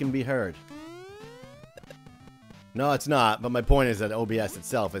 Speak and be heard. No, it's not, but my point is that OBS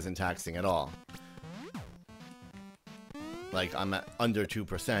itself isn't taxing at all. Like, I'm at under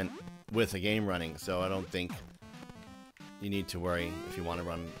 2% with a game running, so I don't think you need to worry if you want to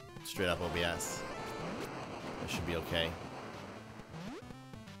run straight up OBS. It should be okay.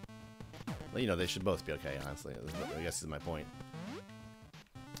 Well, you know, they should both be okay, honestly. I guess is my point.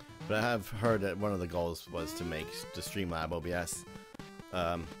 But I have heard that one of the goals was to make the Streamlab OBS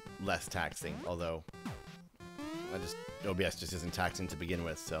less taxing, although OBS just isn't taxing to begin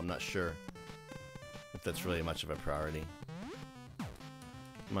with, so I'm not sure if that's really much of a priority.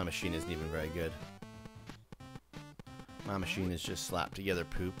 My machine isn't even very good. My machine is just slapped together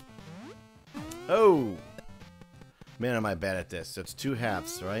poop. Oh! Man, am I bad at this. So it's 2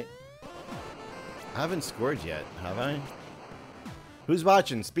 halves, right? I haven't scored yet, have I? Who's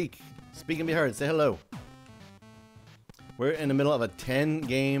watching? Speak. Speak and be heard. Say hello. We're in the middle of a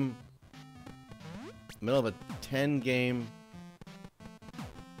 10-game...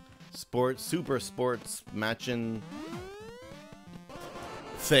 super sports matching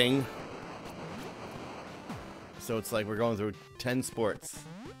thing. So it's like we're going through 10 sports.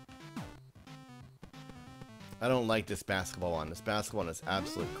 I don't like this basketball one. This basketball one is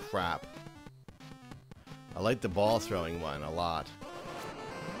absolute crap. I like the ball throwing one a lot.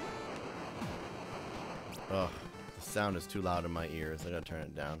 Ugh, the sound is too loud in my ears. I gotta turn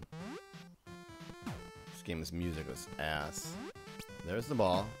it down. This game's music was ass. There's the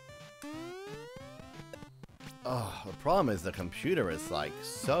ball. Oh, the problem is the computer is like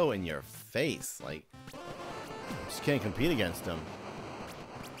so in your face. Like, I just can't compete against him.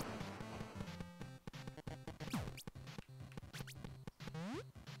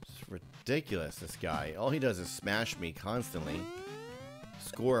 It's ridiculous, this guy. All he does is smash me constantly.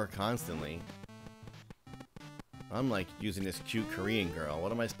 Score constantly. I'm like using this cute Korean girl.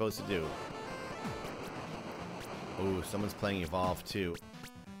 What am I supposed to do? Oh, someone's playing Evolve too.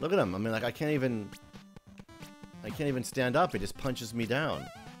 Look at him. I mean, like, I can't even stand up. He just punches me down.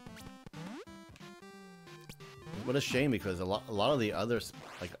 What a shame, because a lot of the others,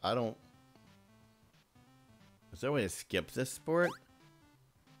 like, I don't... Is there a way to skip this sport?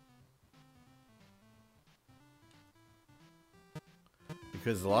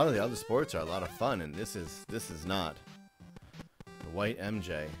 Because a lot of the other sports are a lot of fun, and this is not. The white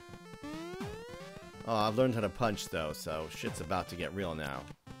MJ. Oh, I've learned how to punch, though, so shit's about to get real now.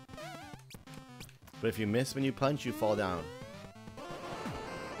 But if you miss when you punch, you fall down.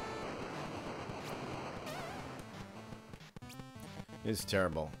 It's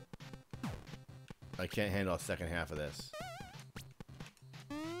terrible. I can't handle a second half of this.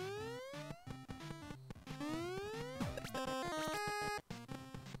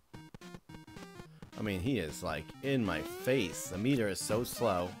 I mean, he is like in my face. The meter is so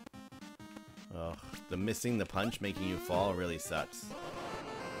slow. Ugh, the missing the punch making you fall really sucks.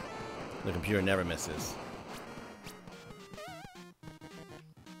 The computer never misses.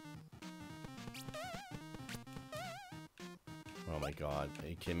 Oh my god, are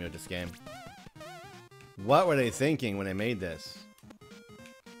you kidding me with this game? What were they thinking when they made this?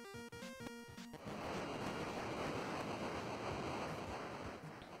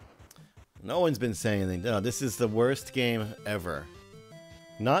 No one's been saying anything. No, this is the worst game ever.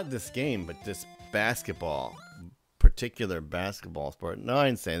 Not this game, but this basketball. Particular basketball sport. No, I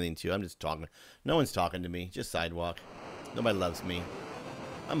didn't say anything to you. I'm just talking. No one's talking to me. Just sidewalk. Nobody loves me.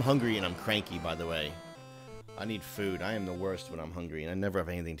 I'm hungry and I'm cranky, by the way. I need food. I am the worst when I'm hungry, and I never have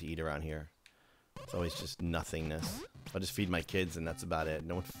anything to eat around here. It's always just nothingness. I just feed my kids, and that's about it.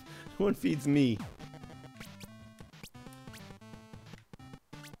 No one feeds me.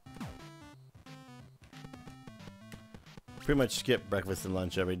 Pretty much skip breakfast and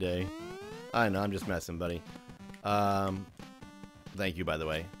lunch every day. I know, I'm just messing, buddy. Thank you, by the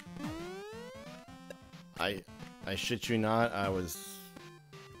way. I shit you not, I was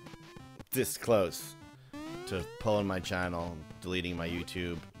this close to pulling my channel, deleting my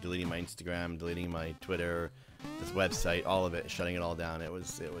YouTube, deleting my Instagram, deleting my Twitter, this website, all of it, shutting it all down. It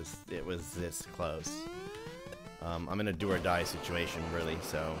was this close. I'm in a do or die situation, really,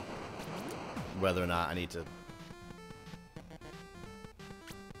 so whether or not I need to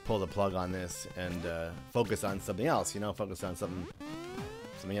pull the plug on this and focus on something else, you know, focus on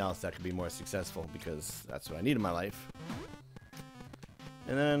something else that could be more successful, because that's what I need in my life.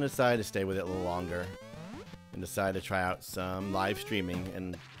 And then I decided to stay with it a little longer and decided to try out some live streaming,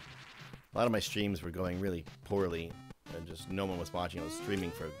 and a lot of my streams were going really poorly, and just no one was watching. I was streaming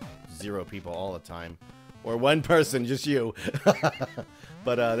for 0 people all the time, or 1 person, just you.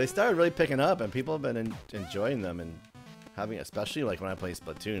 But they started really picking up, and people have been enjoying them, and having, especially like when I play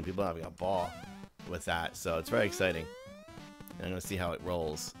Splatoon, people are having a ball with that, so it's very exciting. And I'm gonna see how it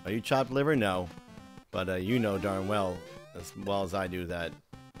rolls. Are you chopped liver? No, but you know darn well as I do that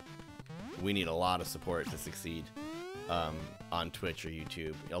we need a lot of support to succeed on Twitch or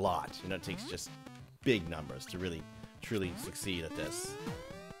YouTube. A lot, you know, it takes just big numbers to really truly succeed at this,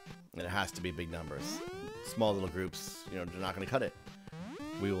 and it has to be big numbers. Small little groups, you know, they're not gonna cut it.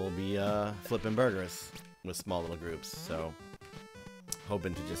 We will be flipping burgers with small little groups, so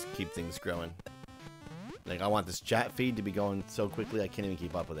hoping to just keep things growing. Like, I want this chat feed to be going so quickly I can't even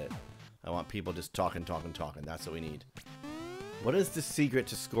keep up with it. I want people just talking. That's what we need. What is the secret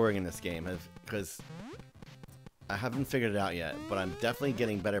to scoring in this game? Because I haven't figured it out yet, but I'm definitely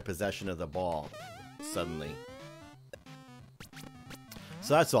getting better possession of the ball suddenly.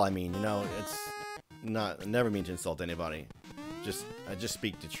 So that's all I mean, you know. It's not, I never mean to insult anybody. I just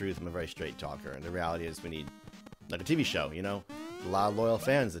speak the truth. I'm a very straight talker, and the reality is we need, like a TV show, you know, a lot of loyal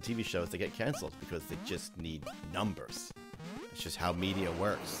fans of TV shows that get canceled because they just need numbers. It's just how media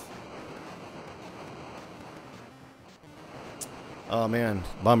works. Oh man,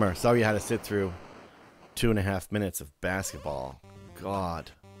 bummer. Sorry you had to sit through 2.5 minutes of basketball. God,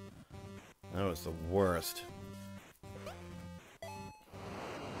 that was the worst.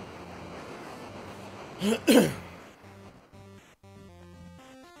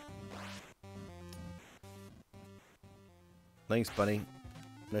 Thanks, buddy.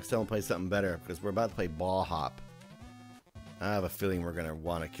 Next time we'll play something better, because we're about to play ball hop. I have a feeling we're going to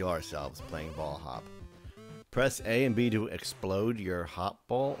want to kill ourselves playing ball hop. Press A and B to explode your hop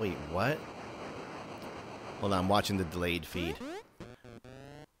ball. Wait, what? Hold on, I'm watching the delayed feed.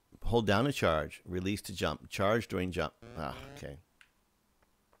 Hold down to charge. Release to jump. Charge during jump. Ah, okay.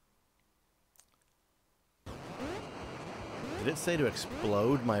 Did it say to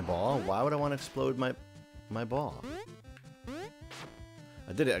explode my ball? Why would I want to explode my ball?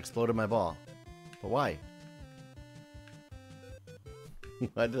 I did it. Exploded my ball. But why?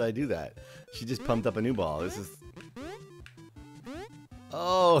 Why did I do that? She just pumped up a new ball. This is...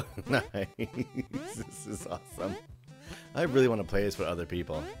 Oh, nice. This is awesome. I really want to play this with other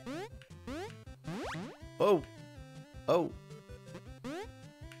people. Oh. Oh.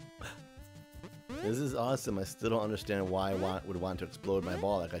 This is awesome. I still don't understand why I would want to explode my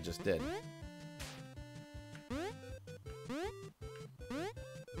ball like I just did.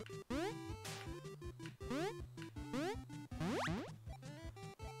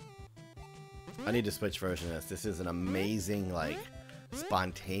 I need to switch version of this. This is an amazing, like,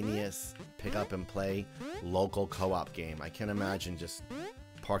 spontaneous pick up and play local co-op game. I can't imagine just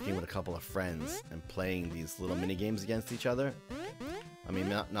parking with a couple of friends and playing these little mini games against each other. I mean,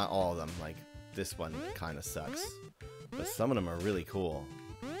 not all of them. Like, this one kind of sucks, but some of them are really cool.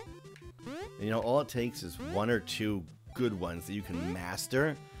 And, you know, all it takes is one or two good ones that you can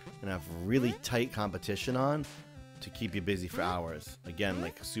master and have really tight competition on to keep you busy for hours. Again,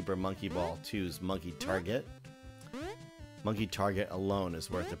 like Super Monkey Ball 2's Monkey Target. Monkey Target alone is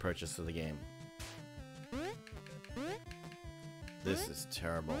worth the purchase of the game. This is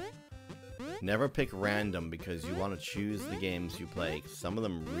terrible. Never pick random because you want to choose the games you play. Some of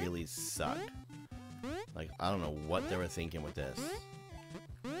them really suck. Like, I don't know what they were thinking with this.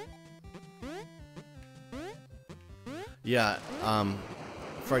 Yeah,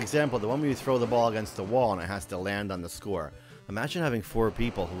 for example, the one where you throw the ball against the wall and it has to land on the score. Imagine having 4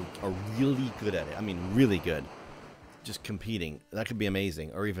 people who are really good at it. I mean, really good. Just competing. That could be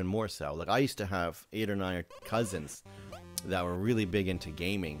amazing, or even more so. Like, I used to have 8 or 9 cousins that were really big into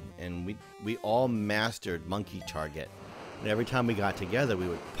gaming, and we all mastered Monkey Target. And every time we got together, we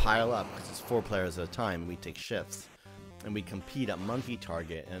would pile up, because it's 4 players at a time, we'd take shifts. And we'd compete at Monkey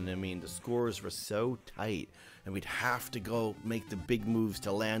Target, and I mean, the scores were so tight, and we'd have to go make the big moves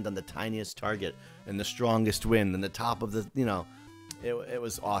to land on the tiniest target, and the strongest win, and the top of the, you know, it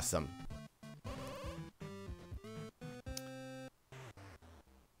was awesome.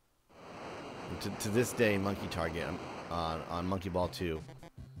 To this day, Monkey Target on Monkey Ball 2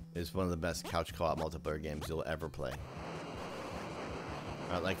 is one of the best couch co-op multiplayer games you'll ever play.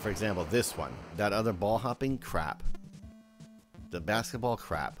 Like, for example, this one. That other ball hopping, crap. The basketball,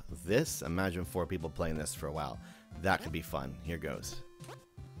 crap. This, imagine 4 people playing this for a while. That could be fun. Here goes.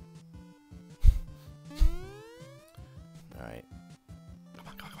 Alright. Come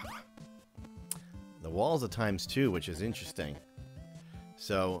on, come on, come on. The wall's a ×2, which is interesting.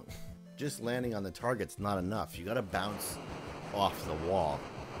 So, just landing on the target's not enough. You gotta bounce off the wall.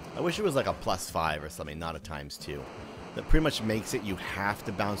 I wish it was like a +5 or something, not a ×2. That pretty much makes it you have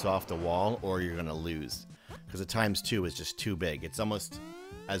to bounce off the wall or you're gonna lose. Because a ×2 is just too big. It's almost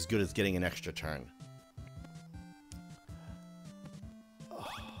as good as getting an extra turn.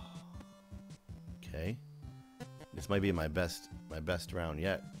 Okay. This might be my best round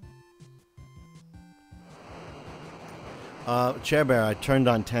yet. Chair Bear, I turned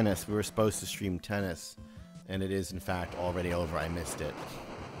on tennis. We were supposed to stream tennis, and it is in fact already over. I missed it.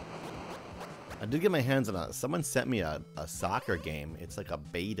 I did get my hands on it. Someone sent me a soccer game. It's like a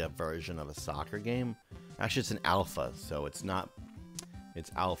beta version of a soccer game. Actually, it's an alpha, so it's not.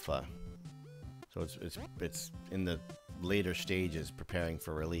 It's alpha, so it's in the later stages, preparing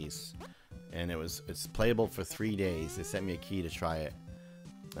for release. And it's playable for 3 days. They sent me a key to try it,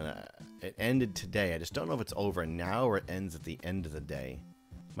 and it ended today. I just don't know if it's over now or it ends at the end of the day.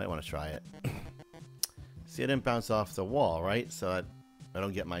 Might want to try it. See, I didn't bounce off the wall, right? So I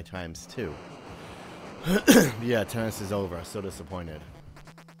don't get my ×2. Yeah, tennis is over. So disappointed.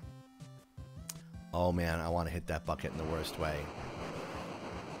 Oh man, I want to hit that bucket in the worst way.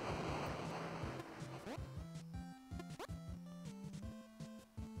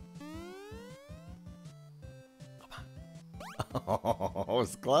 Come on. Oh, it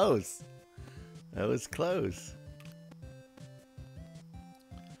was close. That was close.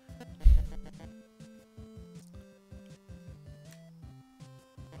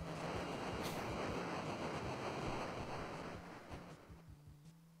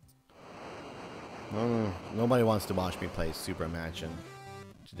 No, nobody wants to watch me play Sportmatchen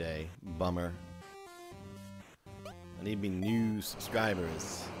today. Bummer. I need me new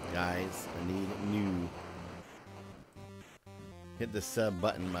subscribers, guys. I need new. Hit the sub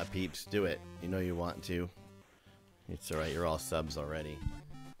button, my peeps. Do it. You know you want to. It's alright, you're all subs already.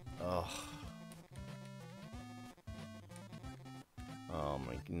 Oh. Oh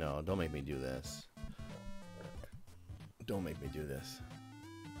my, no, don't make me do this. Don't make me do this.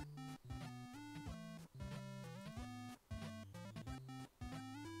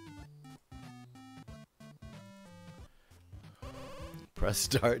 Press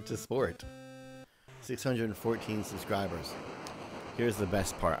start to sport. 614 subscribers. Here's the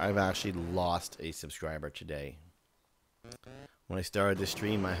best part. I've actually lost a subscriber today. When I started the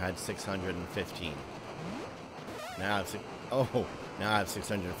stream, I had 615. Now I have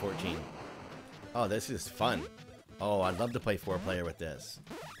 614. Oh, this is fun. Oh, I'd love to play 4-player with this.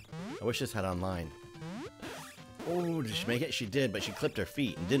 I wish this had online. Oh, did she make it? She did, but she clipped her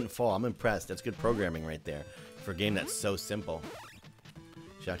feet and didn't fall. I'm impressed. That's good programming right there for a game that's so simple.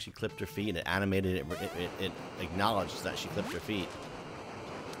 She actually clipped her feet. It animated it. It acknowledged that she clipped her feet,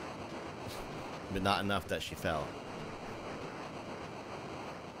 but not enough that she fell.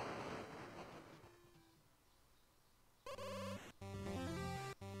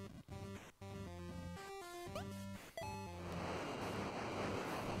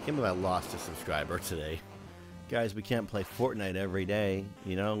 I can't believe I lost a subscriber today. Guys, we can't play Fortnite every day.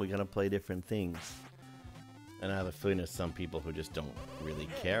 You know, we gotta play different things. And I have a feeling there's some people who just don't really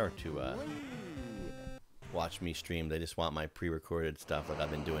care to watch me stream. They just want my pre-recorded stuff like I've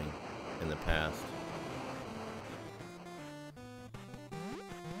been doing in the past.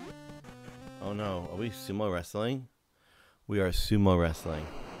 Oh no, are we sumo wrestling? We are sumo wrestling.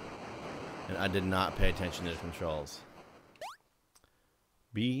 And I did not pay attention to the controls.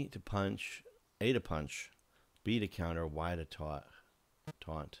 B to punch, A to punch, B to counter, Y to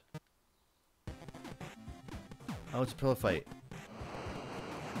taunt. Oh, it's a pillow fight.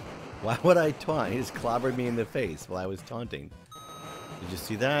 Why would I taunt? He just clobbered me in the face while I was taunting. Did you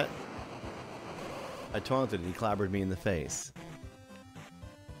see that? I taunted and he clobbered me in the face.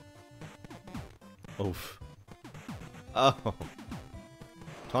 Oof. Oh.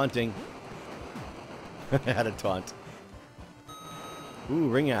 Taunting. I had a taunt. Ooh,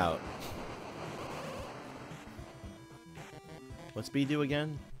 ring out. What's B do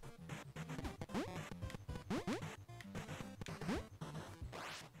again?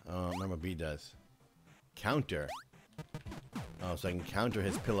 Oh, remember what B does. Counter. Oh, so I can counter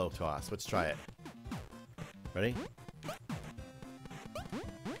his pillow toss. Let's try it. Ready?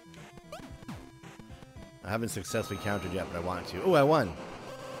 I haven't successfully countered yet, but I want to. Oh, I won.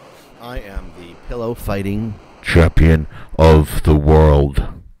 I am the pillow fighting champion of the world.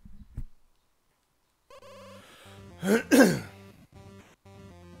 I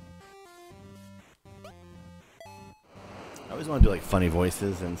always want to do like funny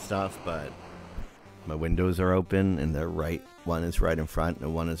voices and stuff, but my windows are open and they're right. One is right in front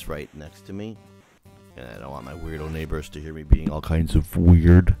and one is right next to me. And I don't want my weirdo neighbors to hear me being all kinds of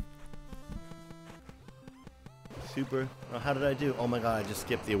weird. Super. Oh, how did I do? Oh my god, I just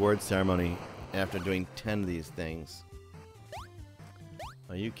skipped the award ceremony after doing 10 of these things.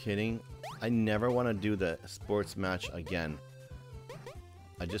 Are you kidding? I never want to do the sports match again.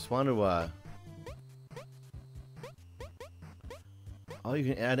 I just want to, Oh,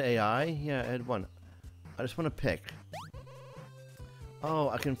 you can add AI? Yeah, add one. I just want to pick. Oh,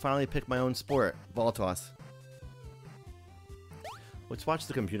 I can finally pick my own sport. Ball toss. Let's watch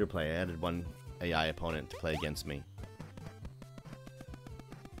the computer play. I added one AI opponent to play against me.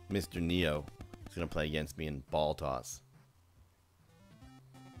 Mr. Neo is going to play against me in ball toss.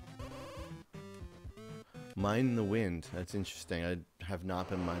 Mine the wind. That's interesting. I have not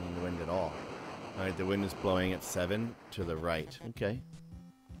been mining the wind at all. Alright, the wind is blowing at 7 to the right. Okay.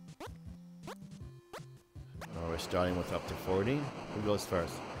 Oh, we're starting with up to 40. Who goes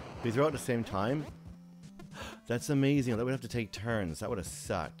first? We throw at the same time? That's amazing. That would have to take turns. That would have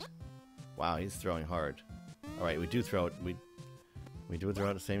sucked. Wow, he's throwing hard. Alright, we do throw it. We do throw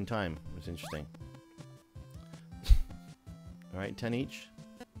at the same time. It's interesting. Alright, 10 each.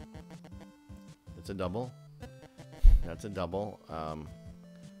 That's a double. That's a double.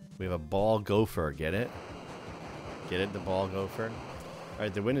 We have a ball gopher. Get it? Get it? The ball gopher.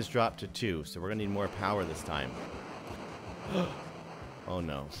 Alright, the wind has dropped to 2, so we're going to need more power this time. Oh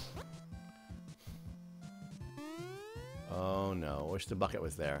no. Oh no. Wish the bucket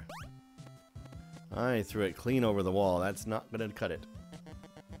was there. I threw it clean over the wall. That's not going to cut it.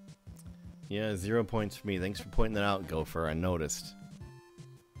 Yeah, 0 points for me. Thanks for pointing that out, Gopher. I noticed.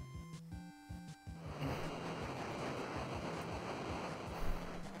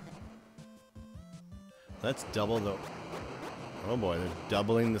 Let's double the... Oh boy, they're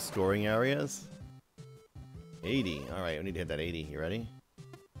doubling the scoring areas. 80. Alright, we need to hit that 80. You ready?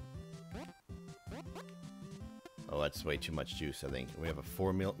 Oh, that's way too much juice, I think. We have a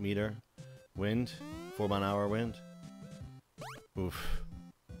 4-meter wind. 4-mile-an-hour wind. Oof.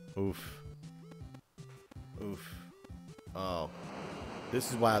 Oof. Oof. Oh.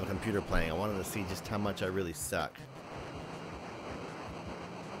 This is why I have a computer playing. I wanted to see just how much I really suck.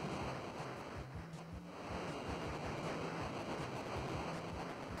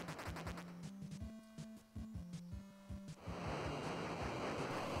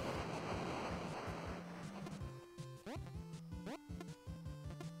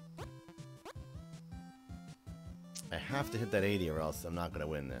 I have to hit that 80 or else I'm not going to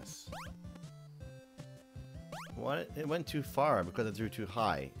win this. What? It went too far because it threw too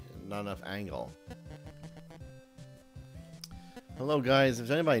high. Not enough angle. Hello guys, if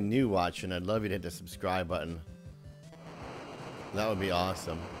there's anybody new watching, I'd love you to hit the subscribe button. That would be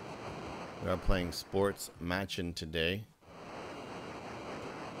awesome. We are playing Sportmatchen today.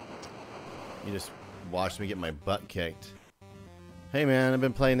 You just watched me get my butt kicked. Hey man, I've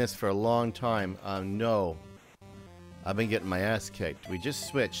been playing this for a long time. No. I've been getting my ass kicked. We just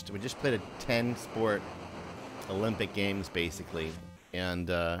switched. We just played a 10-sport Olympic Games, basically. And,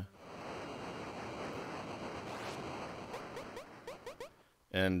 now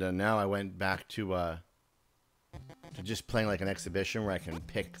I went back to just playing like an exhibition where I can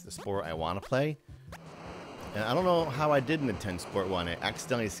pick the sport I want to play. And I don't know how I did in the 10-sport one. I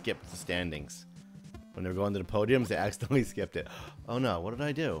accidentally skipped the standings. When they were going to the podiums, I accidentally skipped it. Oh no, what did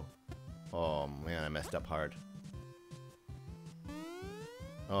I do? Oh man, I messed up hard.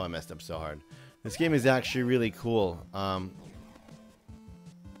 Oh, I messed up so hard. This game is actually really cool.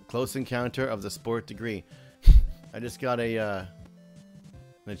 Close Encounter of the Sport Degree. I just got an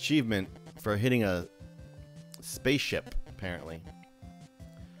achievement for hitting a spaceship, apparently.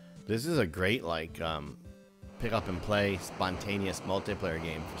 This is a great, like, pick up and play spontaneous multiplayer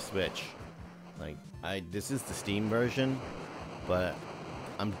game for Switch. Like, this is the Steam version, but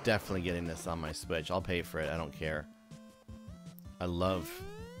I'm definitely getting this on my Switch. I'll pay for it. I don't care.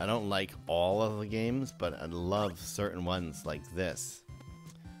 I don't like all of the games, but I love certain ones like this.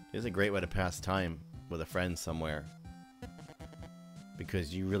 It's a great way to pass time with a friend somewhere,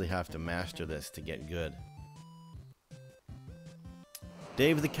 because you really have to master this to get good.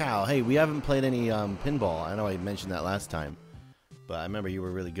 Dave the Cow. Hey, we haven't played any pinball. I know I mentioned that last time, but I remember you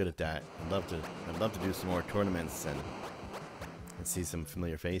were really good at that. I'd love to do some more tournaments and see some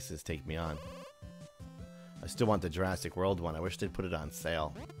familiar faces take me on. I still want the Jurassic World one. I wish they'd put it on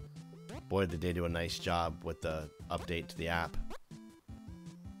sale. Boy, did they do a nice job with the update to the app.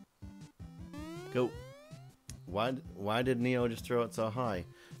 Go. Why did Neo just throw it so high?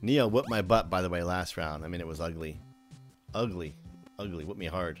 Neo whipped my butt, by the way, last round. I mean, it was ugly. Ugly. Ugly. Whipped me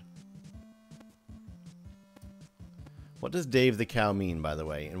hard. What does Dave the Cow mean, by the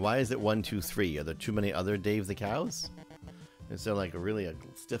way? And why is it 1, 2, 3? Are there too many other Dave the Cows? Is there like a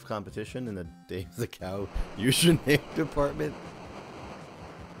stiff competition in the Dave the Cow username department?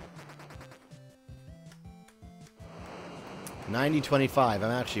 $90.25. I'm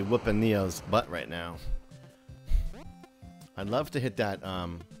actually whooping Neo's butt right now. I'd love to hit that.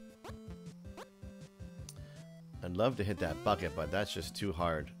 I'd love to hit that bucket, but that's just too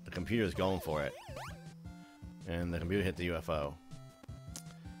hard. The computer's going for it, and the computer hit the UFO.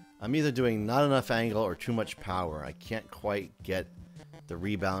 I'm either doing not enough angle or too much power. I can't quite get the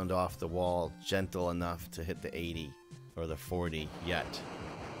rebound off the wall gentle enough to hit the 80 or the 40 yet.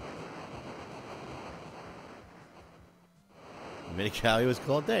 Mini Cow, he was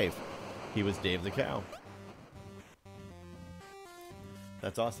called Dave. He was Dave the Cow.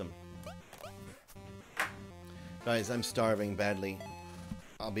 That's awesome. Guys, I'm starving badly.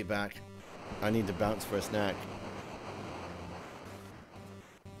 I'll be back. I need to bounce for a snack.